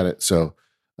don't look at it. So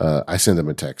I send them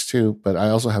a text too, but I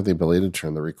also have the ability to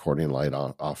turn the recording light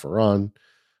off or on,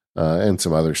 and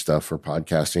some other stuff for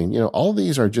podcasting. All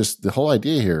these are just, the whole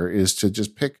idea here is to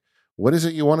just pick what is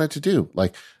it you want it to do.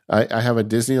 Like I have a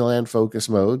Disneyland focus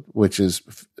mode, which is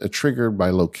triggered by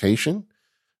location.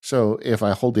 So if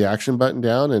I hold the action button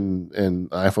down and the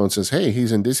iPhone says, hey,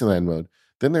 he's in Disneyland mode,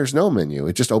 then there's no menu.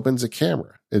 It just opens the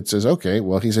camera. It says, okay,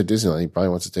 well, he's at Disneyland. He probably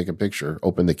wants to take a picture.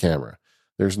 Open the camera.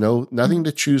 There's nothing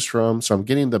to choose from. So I'm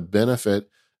getting the benefit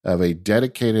of a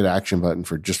dedicated action button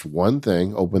for just one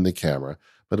thing, open the camera,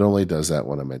 but it only does that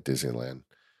when I'm at Disneyland.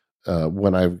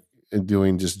 When I'm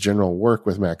doing just general work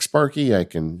with MacSparky, I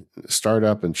can start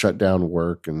up and shut down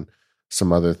work and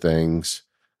some other things.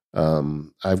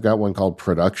 I've got one called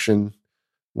Production,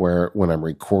 where when I'm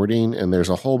recording, and there's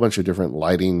a whole bunch of different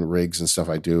lighting rigs and stuff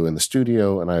I do in the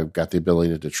studio, and I've got the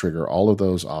ability to trigger all of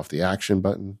those off the action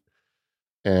button.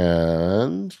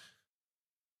 And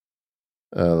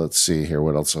let's see here.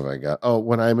 What else have I got? Oh,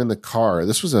 when I'm in the car,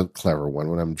 this was a clever one.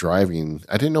 When I'm driving,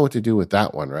 I didn't know what to do with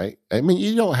that one, right? I mean,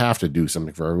 you don't have to do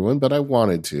something for everyone, but I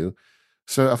wanted to.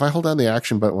 So if I hold down the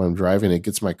action button when I'm driving, it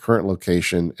gets my current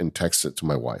location and texts it to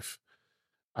my wife.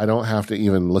 I don't have to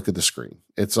even look at the screen.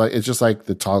 It's just like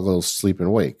the toggle sleep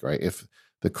and wake, right? If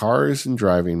the car is in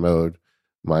driving mode,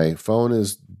 my phone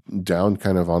is down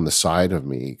kind of on the side of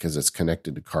me because it's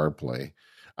connected to CarPlay.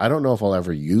 I don't know if I'll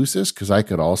ever use this because I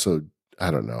could also,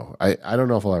 I don't know. I don't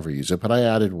know if I'll ever use it, but I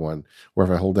added one where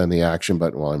if I hold down the action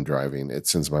button while I'm driving, it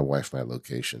sends my wife my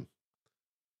location.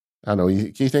 I don't know.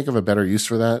 Can you think of a better use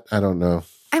for that? I don't know.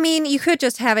 I mean, you could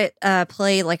just have it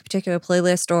play like a particular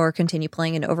playlist or continue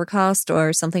playing in Overcast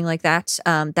or something like that.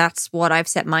 That's what I've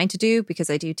set mine to do because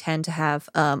I do tend to have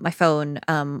my phone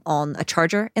on a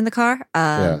charger in the car.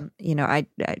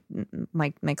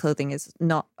 My clothing is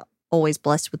not always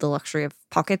blessed with the luxury of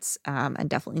pockets, and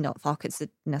definitely not pockets that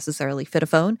necessarily fit a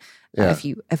phone. Yeah.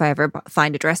 If I ever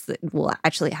find a dress that will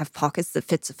actually have pockets that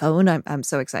fits a phone, I'm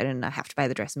so excited, and I have to buy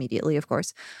the dress immediately, of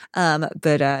course.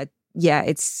 Yeah,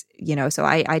 it's, so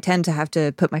I tend to have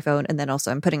to put my phone, and then also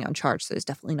I'm putting it on charge, so it's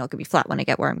definitely not going to be flat when I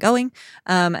get where I'm going.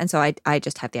 And so I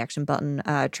just have the action button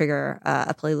trigger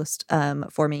a playlist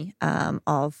for me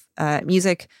of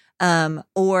music, and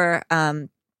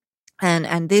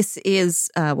this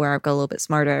is where I've got a little bit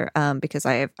smarter because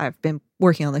I've been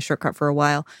working on this shortcut for a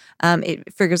while.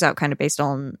 It figures out kind of based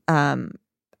on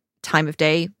time of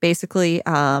day, basically,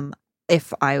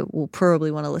 if I will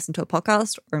probably want to listen to a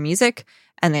podcast or music,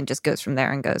 and then just goes from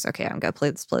there and goes, okay, I'm going to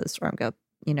play this playlist, or I'm going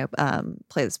to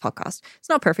play this podcast. It's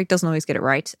not perfect, doesn't always get it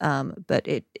right, but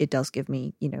it does give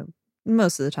me,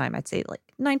 most of the time, I'd say like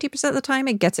 90% of the time,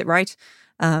 it gets it right.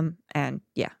 And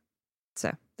yeah,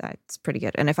 so that's pretty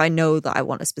good. And if I know that I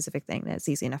want a specific thing, then it's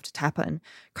easy enough to tap on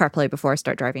CarPlay before I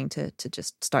start driving to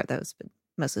just start those. But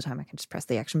most of the time I can just press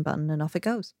the action button and off it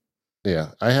goes. Yeah.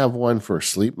 I have one for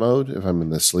sleep mode if I'm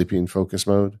in the sleeping focus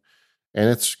mode. And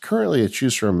it's currently a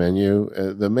choose from menu.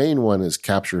 The main one is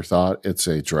capture thought. It's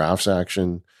a drafts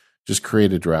action. Just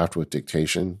create a draft with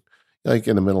dictation. Like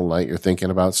in the middle of the night, you're thinking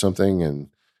about something and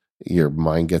your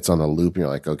mind gets on a loop. And you're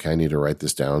like, okay, I need to write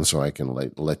this down so I can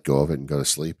let go of it and go to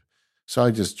sleep. So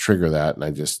I just trigger that and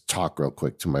I just talk real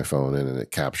quick to my phone and then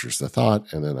it captures the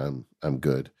thought and then I'm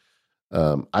good.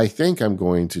 I think I'm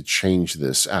going to change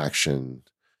this action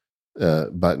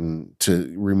button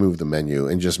to remove the menu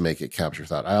and just make it capture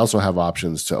thought. I also have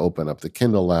options to open up the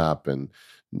Kindle app and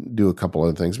do a couple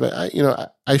other things. But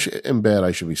in bed,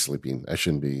 I should be sleeping. I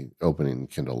shouldn't be opening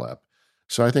Kindle app.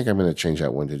 So I think I'm going to change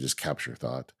that one to just capture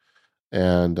thought.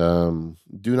 And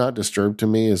do not disturb to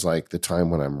me is like the time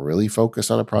when I'm really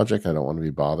focused on a project. I don't want to be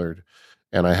bothered.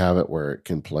 And I have it where it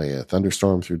can play a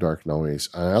thunderstorm through dark noise.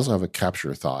 I also have a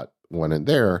capture thought one in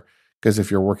there, because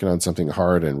if you're working on something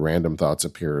hard and random thoughts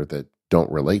appear that don't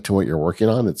relate to what you're working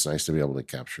on, it's nice to be able to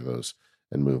capture those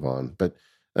and move on. But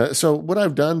so what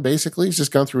I've done basically is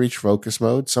just gone through each focus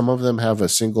mode. Some of them have a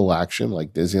single action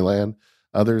like Disneyland.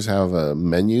 Others have a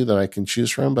menu that I can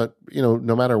choose from. But,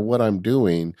 no matter what I'm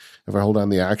doing, if I hold on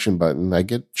the action button, I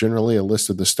get generally a list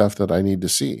of the stuff that I need to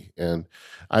see. And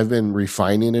I've been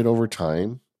refining it over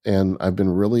time, and I've been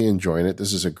really enjoying it.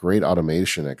 This is a great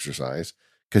automation exercise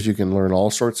because you can learn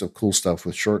all sorts of cool stuff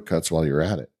with shortcuts while you're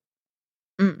at it.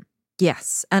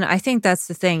 Yes. And I think that's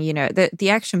the thing, the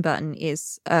action button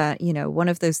is, one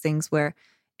of those things where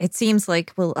it seems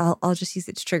like, well, I'll just use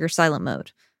it to trigger silent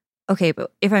mode. Okay,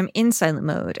 but if I'm in silent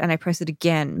mode and I press it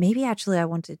again, maybe actually I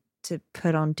wanted to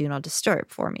put on Do Not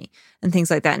Disturb for me and things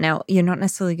like that. Now, you're not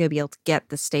necessarily going to be able to get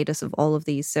the status of all of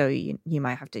these, so you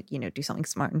might have to, do something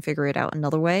smart and figure it out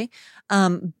another way.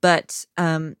 But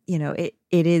it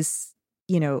is,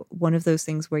 one of those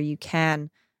things where you can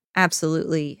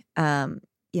absolutely,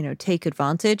 take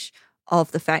advantage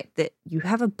of the fact that you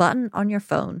have a button on your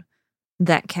phone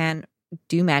that can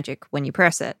do magic when you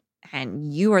press it.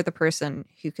 And you are the person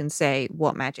who can say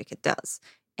what magic it does.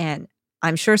 And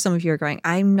I'm sure some of you are going,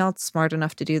 I'm not smart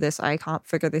enough to do this. I can't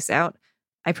figure this out.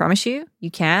 I promise you,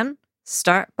 you can.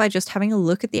 Start by just having a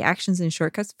look at the actions and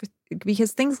shortcuts,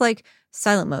 because things like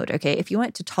silent mode, okay, if you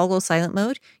want to toggle silent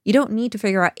mode, you don't need to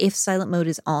figure out if silent mode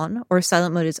is on or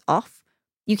silent mode is off.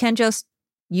 You can just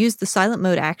use the silent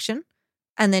mode action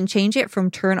and then change it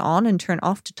from turn on and turn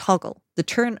off to toggle. The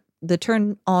turn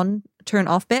on, turn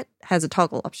off bit has a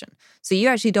toggle option. So you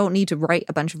actually don't need to write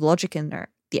a bunch of logic in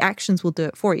there. The actions will do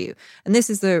it for you. And this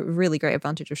is the really great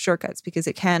advantage of shortcuts, because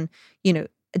it can,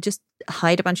 just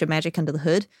hide a bunch of magic under the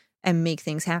hood and make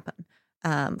things happen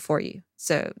for you.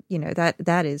 So,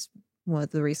 that is one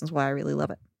of the reasons why I really love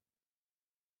it.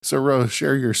 So Rose,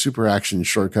 share your super action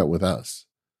shortcut with us.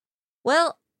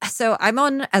 Well, so I'm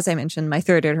on, as I mentioned, my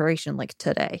third iteration like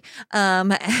today.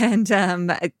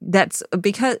 That's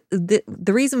because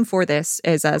the reason for this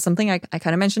is something I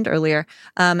kind of mentioned earlier.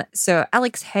 So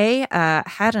Alex Hay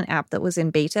had an app that was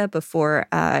in beta before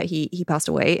he passed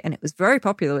away, and it was very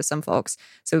popular with some folks.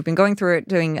 So we've been going through it,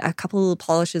 doing a couple of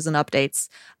polishes and updates,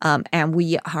 and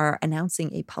we are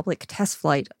announcing a public test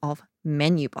flight of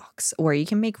MenuBox, where you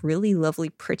can make really lovely,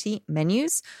 pretty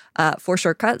menus for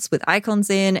shortcuts with icons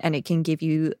in, and it can give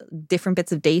you different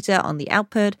bits of data on the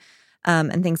output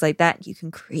and things like that. You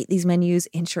can create these menus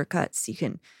in shortcuts. You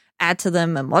can add to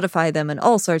them and modify them and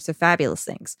all sorts of fabulous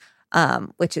things,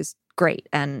 which is great.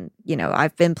 And,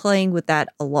 I've been playing with that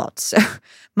a lot. So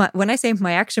when I say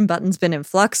my action button's been in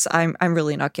flux, I'm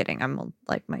really not kidding. I'm on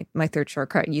like my third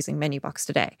shortcut using MenuBox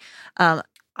today.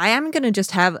 I am going to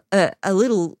just have a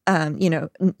little,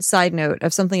 side note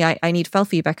of something I need file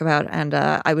feedback about, and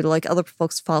I would like other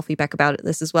folks to file feedback about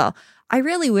this as well. I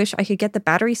really wish I could get the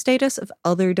battery status of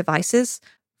other devices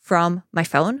from my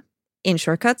phone in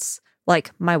shortcuts,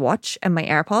 like my watch and my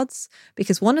AirPods,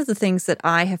 because one of the things that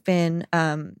I have been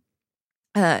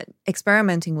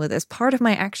experimenting with as part of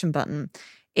my action button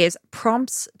is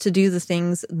prompts to do the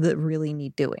things that really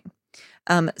need doing.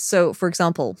 So, for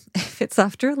example, if it's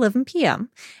after 11 p.m.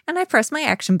 and I press my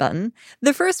action button,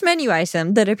 the first menu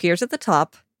item that appears at the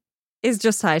top is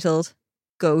just titled,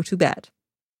 Go to Bed.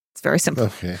 It's very simple.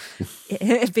 Okay.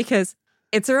 Because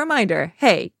it's a reminder,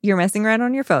 hey, you're messing around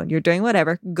on your phone, you're doing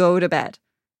whatever, go to bed.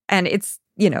 And it's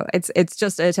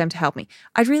just an attempt to help me.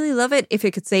 I'd really love it if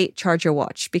it could say charge your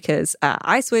watch, because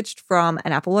I switched from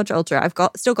an Apple Watch Ultra. I've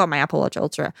still got my Apple Watch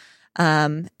Ultra.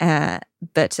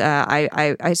 But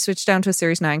I switched down to a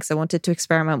Series 9 because I wanted to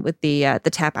experiment with the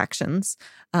tap actions,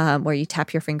 where you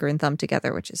tap your finger and thumb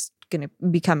together, which is going to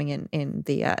be coming in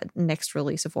the next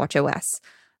release of watchOS.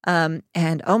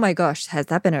 And oh my gosh, has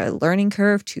that been a learning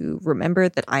curve to remember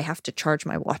that I have to charge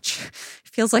my watch?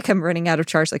 It feels like I'm running out of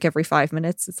charge like every 5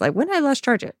 minutes. It's like, when did I last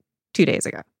charge it? 2 days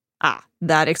ago.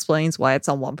 That explains why it's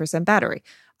on 1% battery.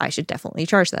 I should definitely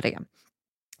charge that again.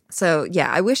 So yeah,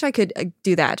 I wish I could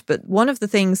do that. But one of the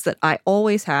things that I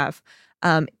always have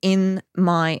in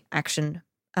my action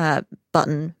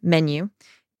button menu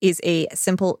is a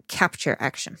simple capture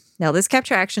action. Now, this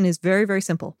capture action is very, very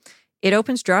simple. It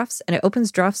opens drafts, and it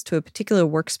opens drafts to a particular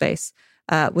workspace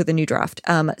with a new draft.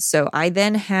 So I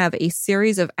then have a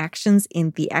series of actions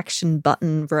in the action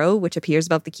button row, which appears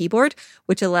above the keyboard,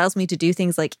 which allows me to do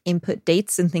things like input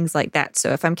dates and things like that.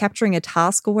 So if I'm capturing a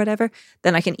task or whatever,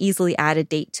 then I can easily add a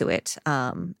date to it,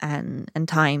 and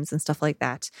times and stuff like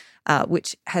that,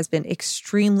 which has been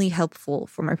extremely helpful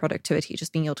for my productivity,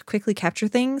 just being able to quickly capture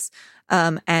things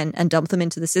and dump them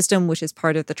into the system, which is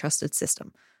part of the trusted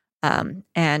system.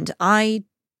 And I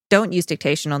don't use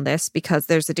dictation on this because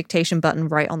there's a dictation button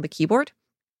right on the keyboard.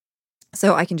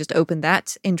 So I can just open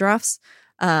that in drafts.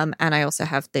 And I also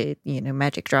have the,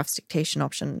 Magic Drafts dictation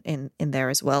option in there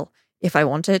as well if I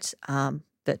want it.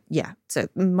 But yeah, so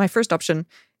my first option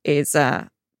is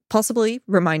possibly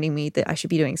reminding me that I should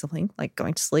be doing something like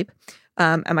going to sleep.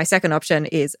 And my second option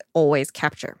is always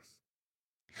capture.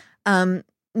 The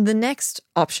next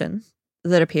option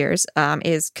that appears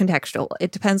is contextual.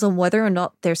 It depends on whether or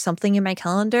not there's something in my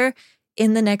calendar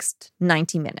in the next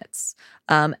 90 minutes.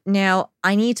 Now,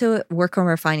 I need to work on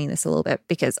refining this a little bit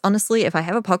because honestly, if I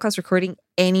have a podcast recording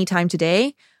anytime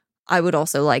today, I would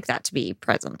also like that to be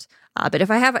present. But if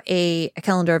I have a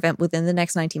calendar event within the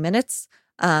next 90 minutes,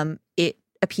 it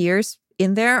appears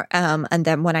in there. And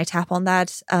then when I tap on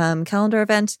that calendar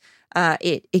event,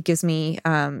 it gives me,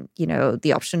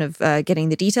 the option of getting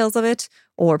the details of it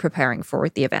or preparing for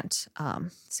the event.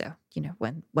 So,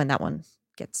 when that one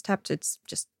gets tapped, it's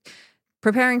just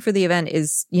preparing for the event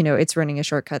is, it's running a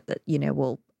shortcut that,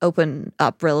 will open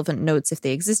up relevant notes if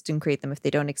they exist and create them if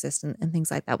they don't exist and things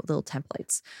like that with little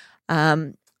templates.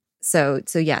 So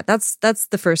yeah, that's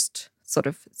the first sort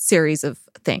of series of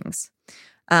things.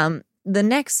 The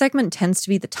next segment tends to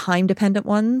be the time-dependent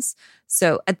ones.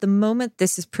 So at the moment,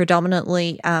 this is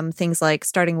predominantly things like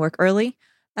starting work early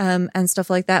and stuff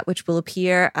like that, which will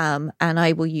appear. And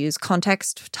I will use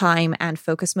context, time, and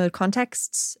focus mode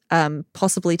contexts,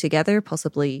 possibly together,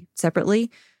 possibly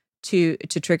separately, to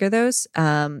trigger those.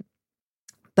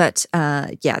 But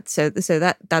so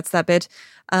that's that bit.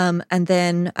 And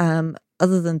then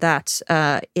other than that,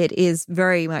 it is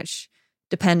very much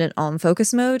dependent on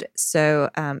focus mode. So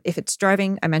if it's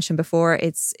driving, I mentioned before,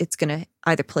 it's going to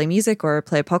either play music or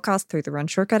play a podcast through the run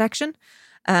shortcut action.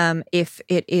 If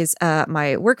it is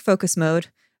my work focus mode,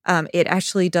 it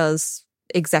actually does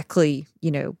exactly,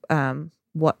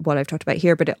 what I've talked about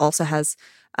here, but it also has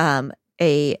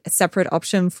a separate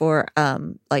option for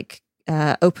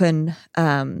open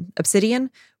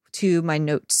Obsidian to my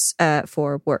notes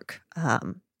for work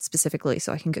specifically.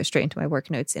 So I can go straight into my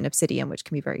work notes in Obsidian, which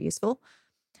can be very useful.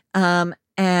 And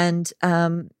then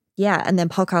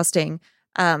podcasting.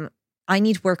 I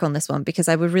need to work on this one because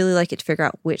I would really like it to figure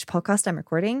out which podcast I'm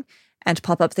recording and to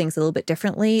pop up things a little bit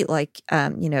differently. Like,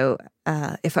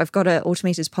 if I've got an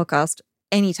automated podcast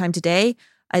anytime today,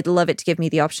 I'd love it to give me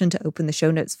the option to open the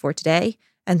show notes for today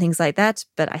and things like that.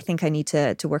 But I think I need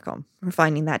to work on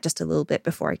refining that just a little bit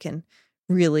before I can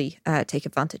really take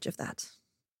advantage of that.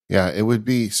 Yeah, it would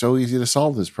be so easy to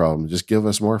solve this problem. Just give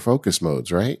us more focus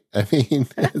modes, right? I mean,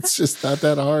 it's just not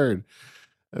that hard.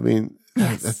 I mean,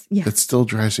 that still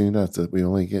drives me nuts that we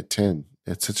only get 10.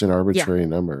 It's such an arbitrary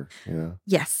number,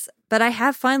 Yes, but I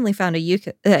have finally found a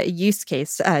use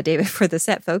case, David, for the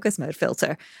set focus mode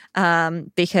filter,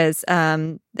 because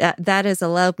that has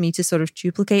allowed me to sort of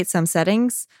duplicate some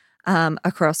settings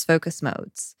across focus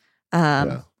modes.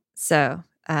 So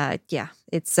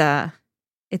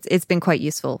it's been quite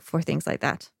useful for things like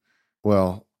that.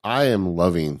 Well, I am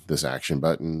loving this action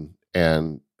button,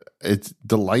 and it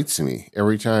delights me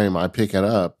every time I pick it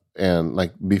up. And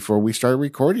like before we started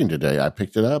recording today, I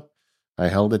picked it up, I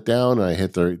held it down, and I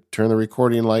hit turn the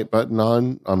recording light button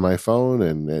on my phone,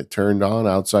 and it turned on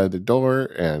outside the door.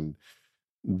 And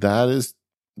that's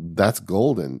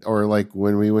golden. Or like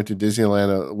when we went to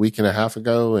Disneyland a week and a half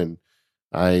ago, and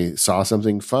I saw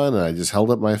something fun, and I just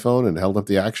held up my phone and held up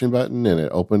the action button, and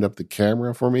it opened up the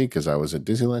camera for me because I was at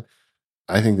Disneyland.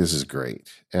 I think this is great.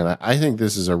 And I think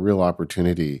this is a real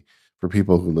opportunity for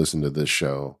people who listen to this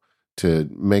show to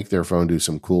make their phone do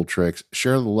some cool tricks,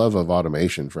 share the love of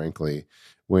automation, frankly.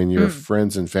 When your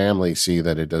friends and family see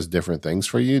that it does different things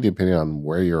for you, depending on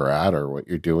where you're at or what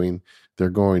you're doing, they're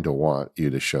going to want you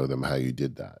to show them how you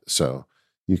did that. So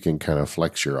you can kind of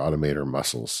flex your automator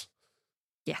muscles.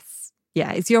 Yes.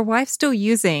 Yeah. Is your wife still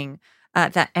using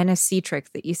that NFC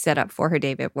trick that you set up for her,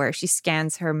 David, where she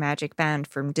scans her Magic Band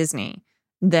from Disney?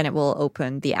 Then it will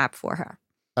open the app for her.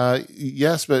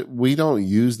 Yes, but we don't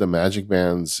use the Magic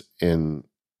Bands in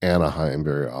Anaheim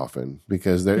very often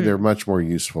because they're much more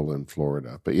useful in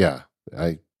Florida. But yeah,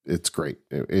 it's great.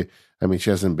 I mean, she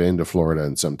hasn't been to Florida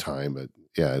in some time, but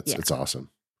it's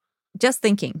awesome. just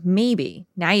thinking, maybe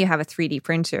now you have a 3D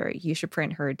printer, you should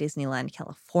print her a Disneyland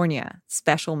California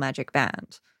special Magic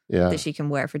Band Yeah. that she can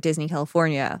wear for Disney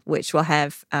California, which will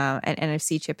have an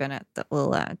NFC chip in it that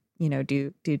will,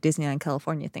 do Disneyland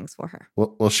California things for her.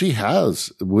 Well, she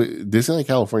has. Disneyland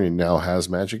California now has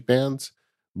Magic Bands,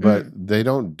 but they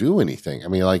don't do anything. I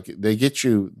mean, like they get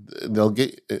you,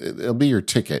 it'll be your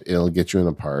ticket. It'll get you in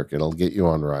the park. It'll get you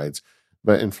on rides.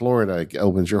 But in Florida, it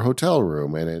opens your hotel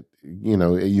room and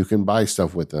you can buy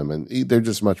stuff with them, and they're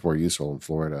just much more useful in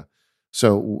Florida.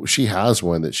 So she has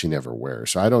one that she never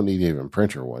wears. So I don't need to even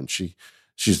print her one. She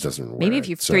just doesn't wear it. Maybe if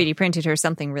you 3D printed her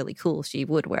something really cool, she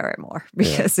would wear it more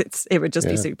because it would just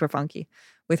be super funky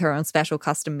with her own special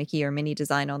custom Mickey or Minnie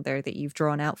design on there that you've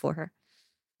drawn out for her.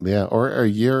 Yeah, or a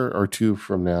year or two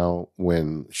from now,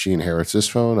 when she inherits this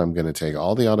phone, I'm going to take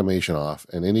all the automation off,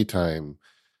 and anytime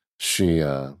she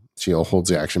holds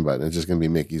the action button, it's just going to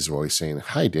be Mickey's voice saying,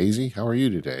 "Hi, Daisy, how are you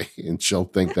today?" And she'll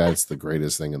think that's the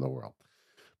greatest thing in the world.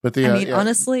 But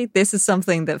honestly, this is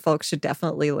something that folks should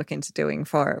definitely look into doing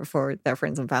for their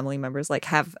friends and family members. Like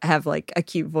have like a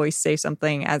cute voice say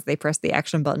something as they press the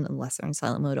action button, unless they're in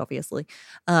silent mode, obviously.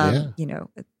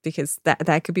 Because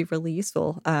that could be really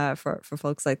useful for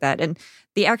folks like that. And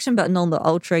the action button on the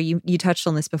Ultra, you touched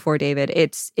on this before, David.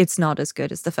 It's not as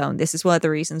good as the phone. This is one of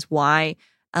the reasons why.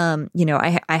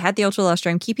 I had the Ultra last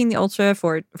year. I'm keeping the Ultra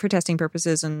for testing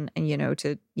purposes and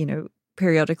to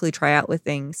periodically try out with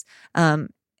things.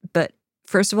 But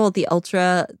first of all, the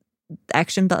Ultra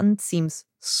action button seems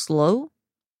slow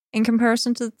in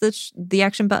comparison to the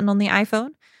action button on the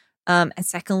iPhone. And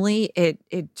secondly, you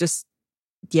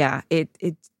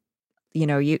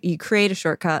create a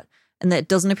shortcut and that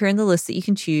doesn't appear in the list that you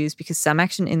can choose because some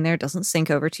action in there doesn't sync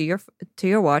over to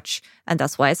your watch, and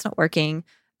that's why it's not working.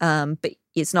 But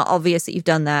it's not obvious that you've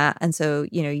done that. And so,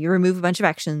 you remove a bunch of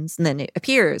actions and then it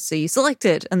appears. So you select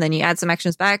it and then you add some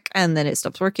actions back and then it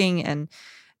stops working. And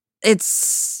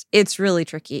it's really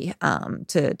tricky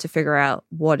to figure out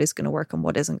what is going to work and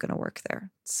what isn't going to work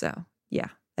there. So yeah,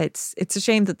 it's a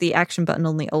shame that the action button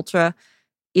on the Ultra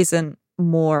isn't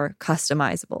more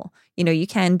customizable. You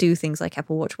can do things like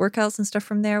Apple Watch workouts and stuff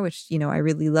from there, which I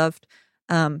really loved.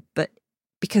 But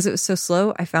because it was so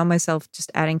slow, I found myself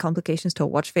just adding complications to a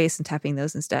watch face and tapping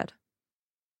those instead.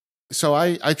 So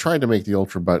I tried to make the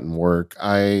Ultra button work.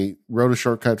 I wrote a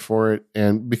shortcut for it.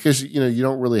 And because, you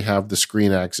don't really have the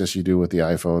screen access you do with the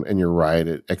iPhone, and you're right,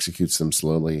 it executes them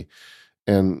slowly.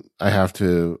 And I have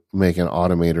to make an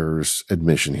automator's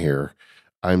admission here.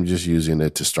 I'm just using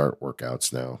it to start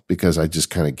workouts now because I just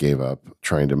kind of gave up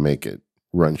trying to make it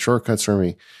run shortcuts for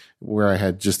me, where I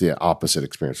had just the opposite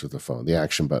experience with the phone. The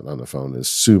action button on the phone is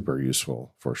super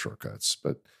useful for shortcuts.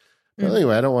 But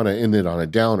anyway, I don't want to end it on a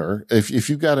downer. If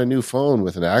you've got a new phone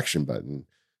with an action button,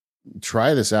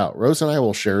 try this out. Rose and I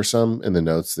will share some in the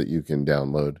notes that you can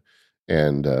download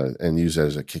and use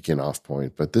as a kick-in off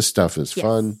point. But this stuff is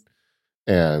fun,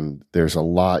 and there's a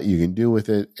lot you can do with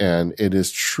it, and it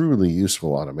is truly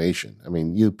useful automation. I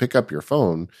mean, you pick up your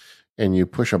phone and you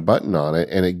push a button on it,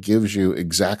 and it gives you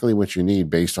exactly what you need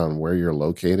based on where you're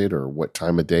located or what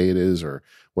time of day it is or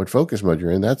what focus mode you're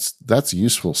in. That's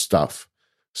useful stuff.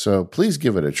 So please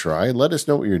give it a try. Let us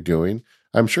know what you're doing.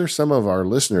 I'm sure some of our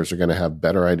listeners are going to have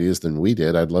better ideas than we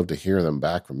did. I'd love to hear them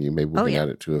back from you. Maybe we can add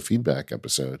it to a feedback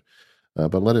episode.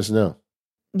 But let us know.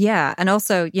 Yeah. And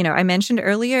also, I mentioned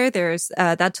earlier there's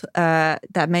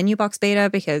that menu box beta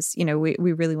because, we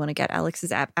really want to get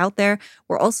Alex's app out there.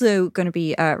 We're also going to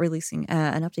be releasing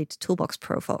an update to Toolbox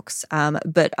Pro, folks.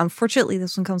 But unfortunately,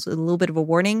 this one comes with a little bit of a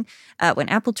warning. When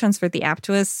Apple transferred the app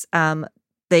to us,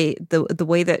 the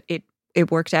way that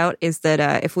it worked out is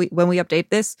that when we update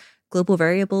this, global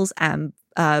variables and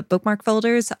bookmark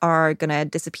folders are going to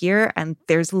disappear, and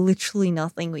there's literally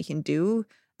nothing we can do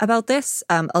about this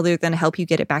other than help you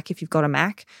get it back if you've got a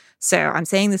Mac. So I'm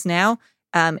saying this now.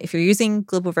 If you're using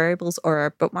global variables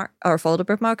or bookmark or folder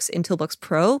bookmarks in Toolbox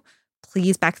Pro,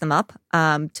 please back them up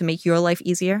to make your life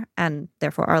easier and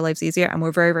therefore our lives easier. And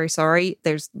we're very, very sorry.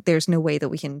 There's no way that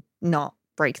we can not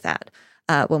break that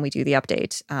when we do the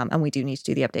update. And we do need to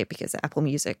do the update because Apple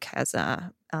Music has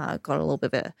got a little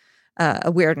bit of a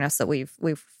weirdness that we've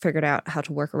figured out how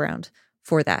to work around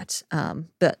for that.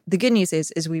 But the good news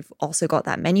is we've also got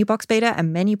that menu box beta,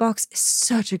 and menu box is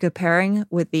such a good pairing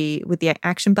with the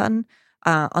action button.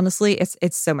 Honestly,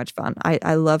 it's so much fun.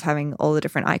 I love having all the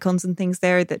different icons and things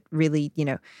there that really,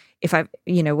 if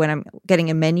when I'm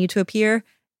getting a menu to appear,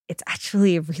 it's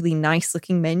actually a really nice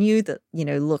looking menu that,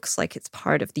 looks like it's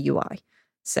part of the UI.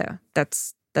 So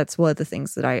that's one of the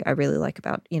things that I really like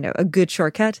about, a good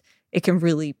shortcut. It can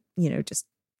really, just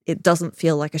it doesn't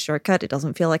feel like a shortcut. It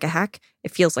doesn't feel like a hack.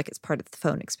 It feels like it's part of the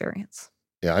phone experience.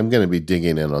 Yeah, I'm going to be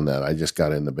digging in on that. I just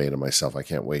got in the beta myself. I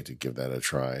can't wait to give that a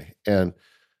try. And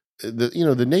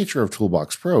the nature of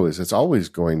Toolbox Pro is it's always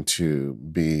going to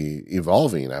be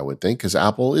evolving, I would think, because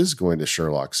Apple is going to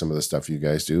Sherlock some of the stuff you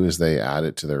guys do as they add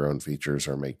it to their own features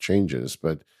or make changes.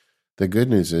 But the good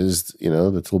news is,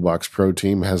 the Toolbox Pro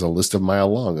team has a list of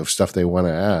mile long of stuff they want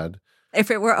to add. If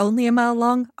it were only a mile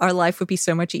long, our life would be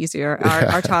so much easier.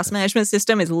 Our task management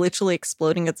system is literally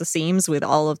exploding at the seams with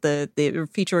all of the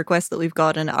feature requests that we've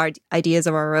got and our ideas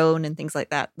of our own and things like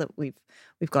that we've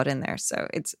got in there. So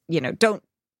it's, don't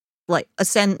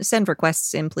send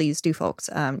requests in, please do, folks.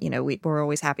 We're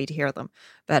always happy to hear them,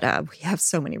 but we have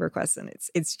so many requests, and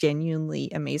it's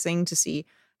genuinely amazing to see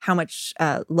how much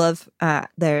love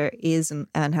there is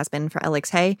and has been for Alex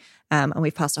Hay. And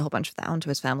we've passed a whole bunch of that on to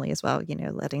his family as well,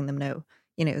 letting them know,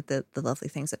 the lovely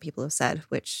things that people have said,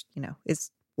 which,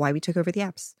 is why we took over the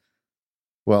apps.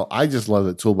 Well, I just love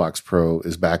that Toolbox Pro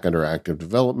is back under active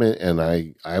development, and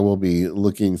I will be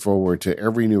looking forward to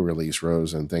every new release,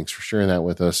 Rose, and thanks for sharing that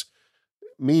with us.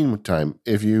 Meantime,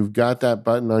 if you've got that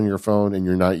button on your phone and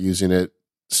you're not using it,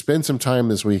 spend some time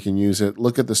this week and use it.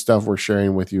 Look at the stuff we're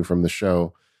sharing with you from the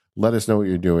show. Let us know what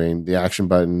you're doing. The action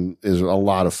button is a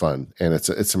lot of fun, and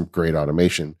it's some great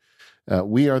automation.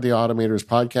 We are the Automators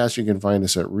Podcast. You can find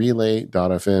us at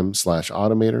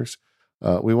relay.fm/automators.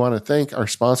 We want to thank our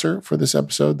sponsor for this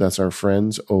episode. That's our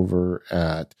friends over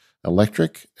at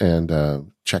Electric,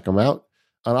 and check them out.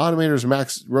 On Automators,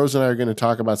 Max, Rose, and I are going to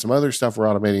talk about some other stuff we're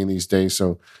automating these days,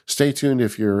 so stay tuned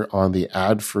if you're on the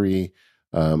ad-free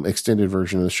extended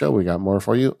version of the show. We got more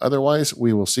for you. Otherwise,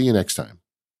 we will see you next time.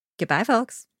 Goodbye,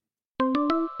 folks.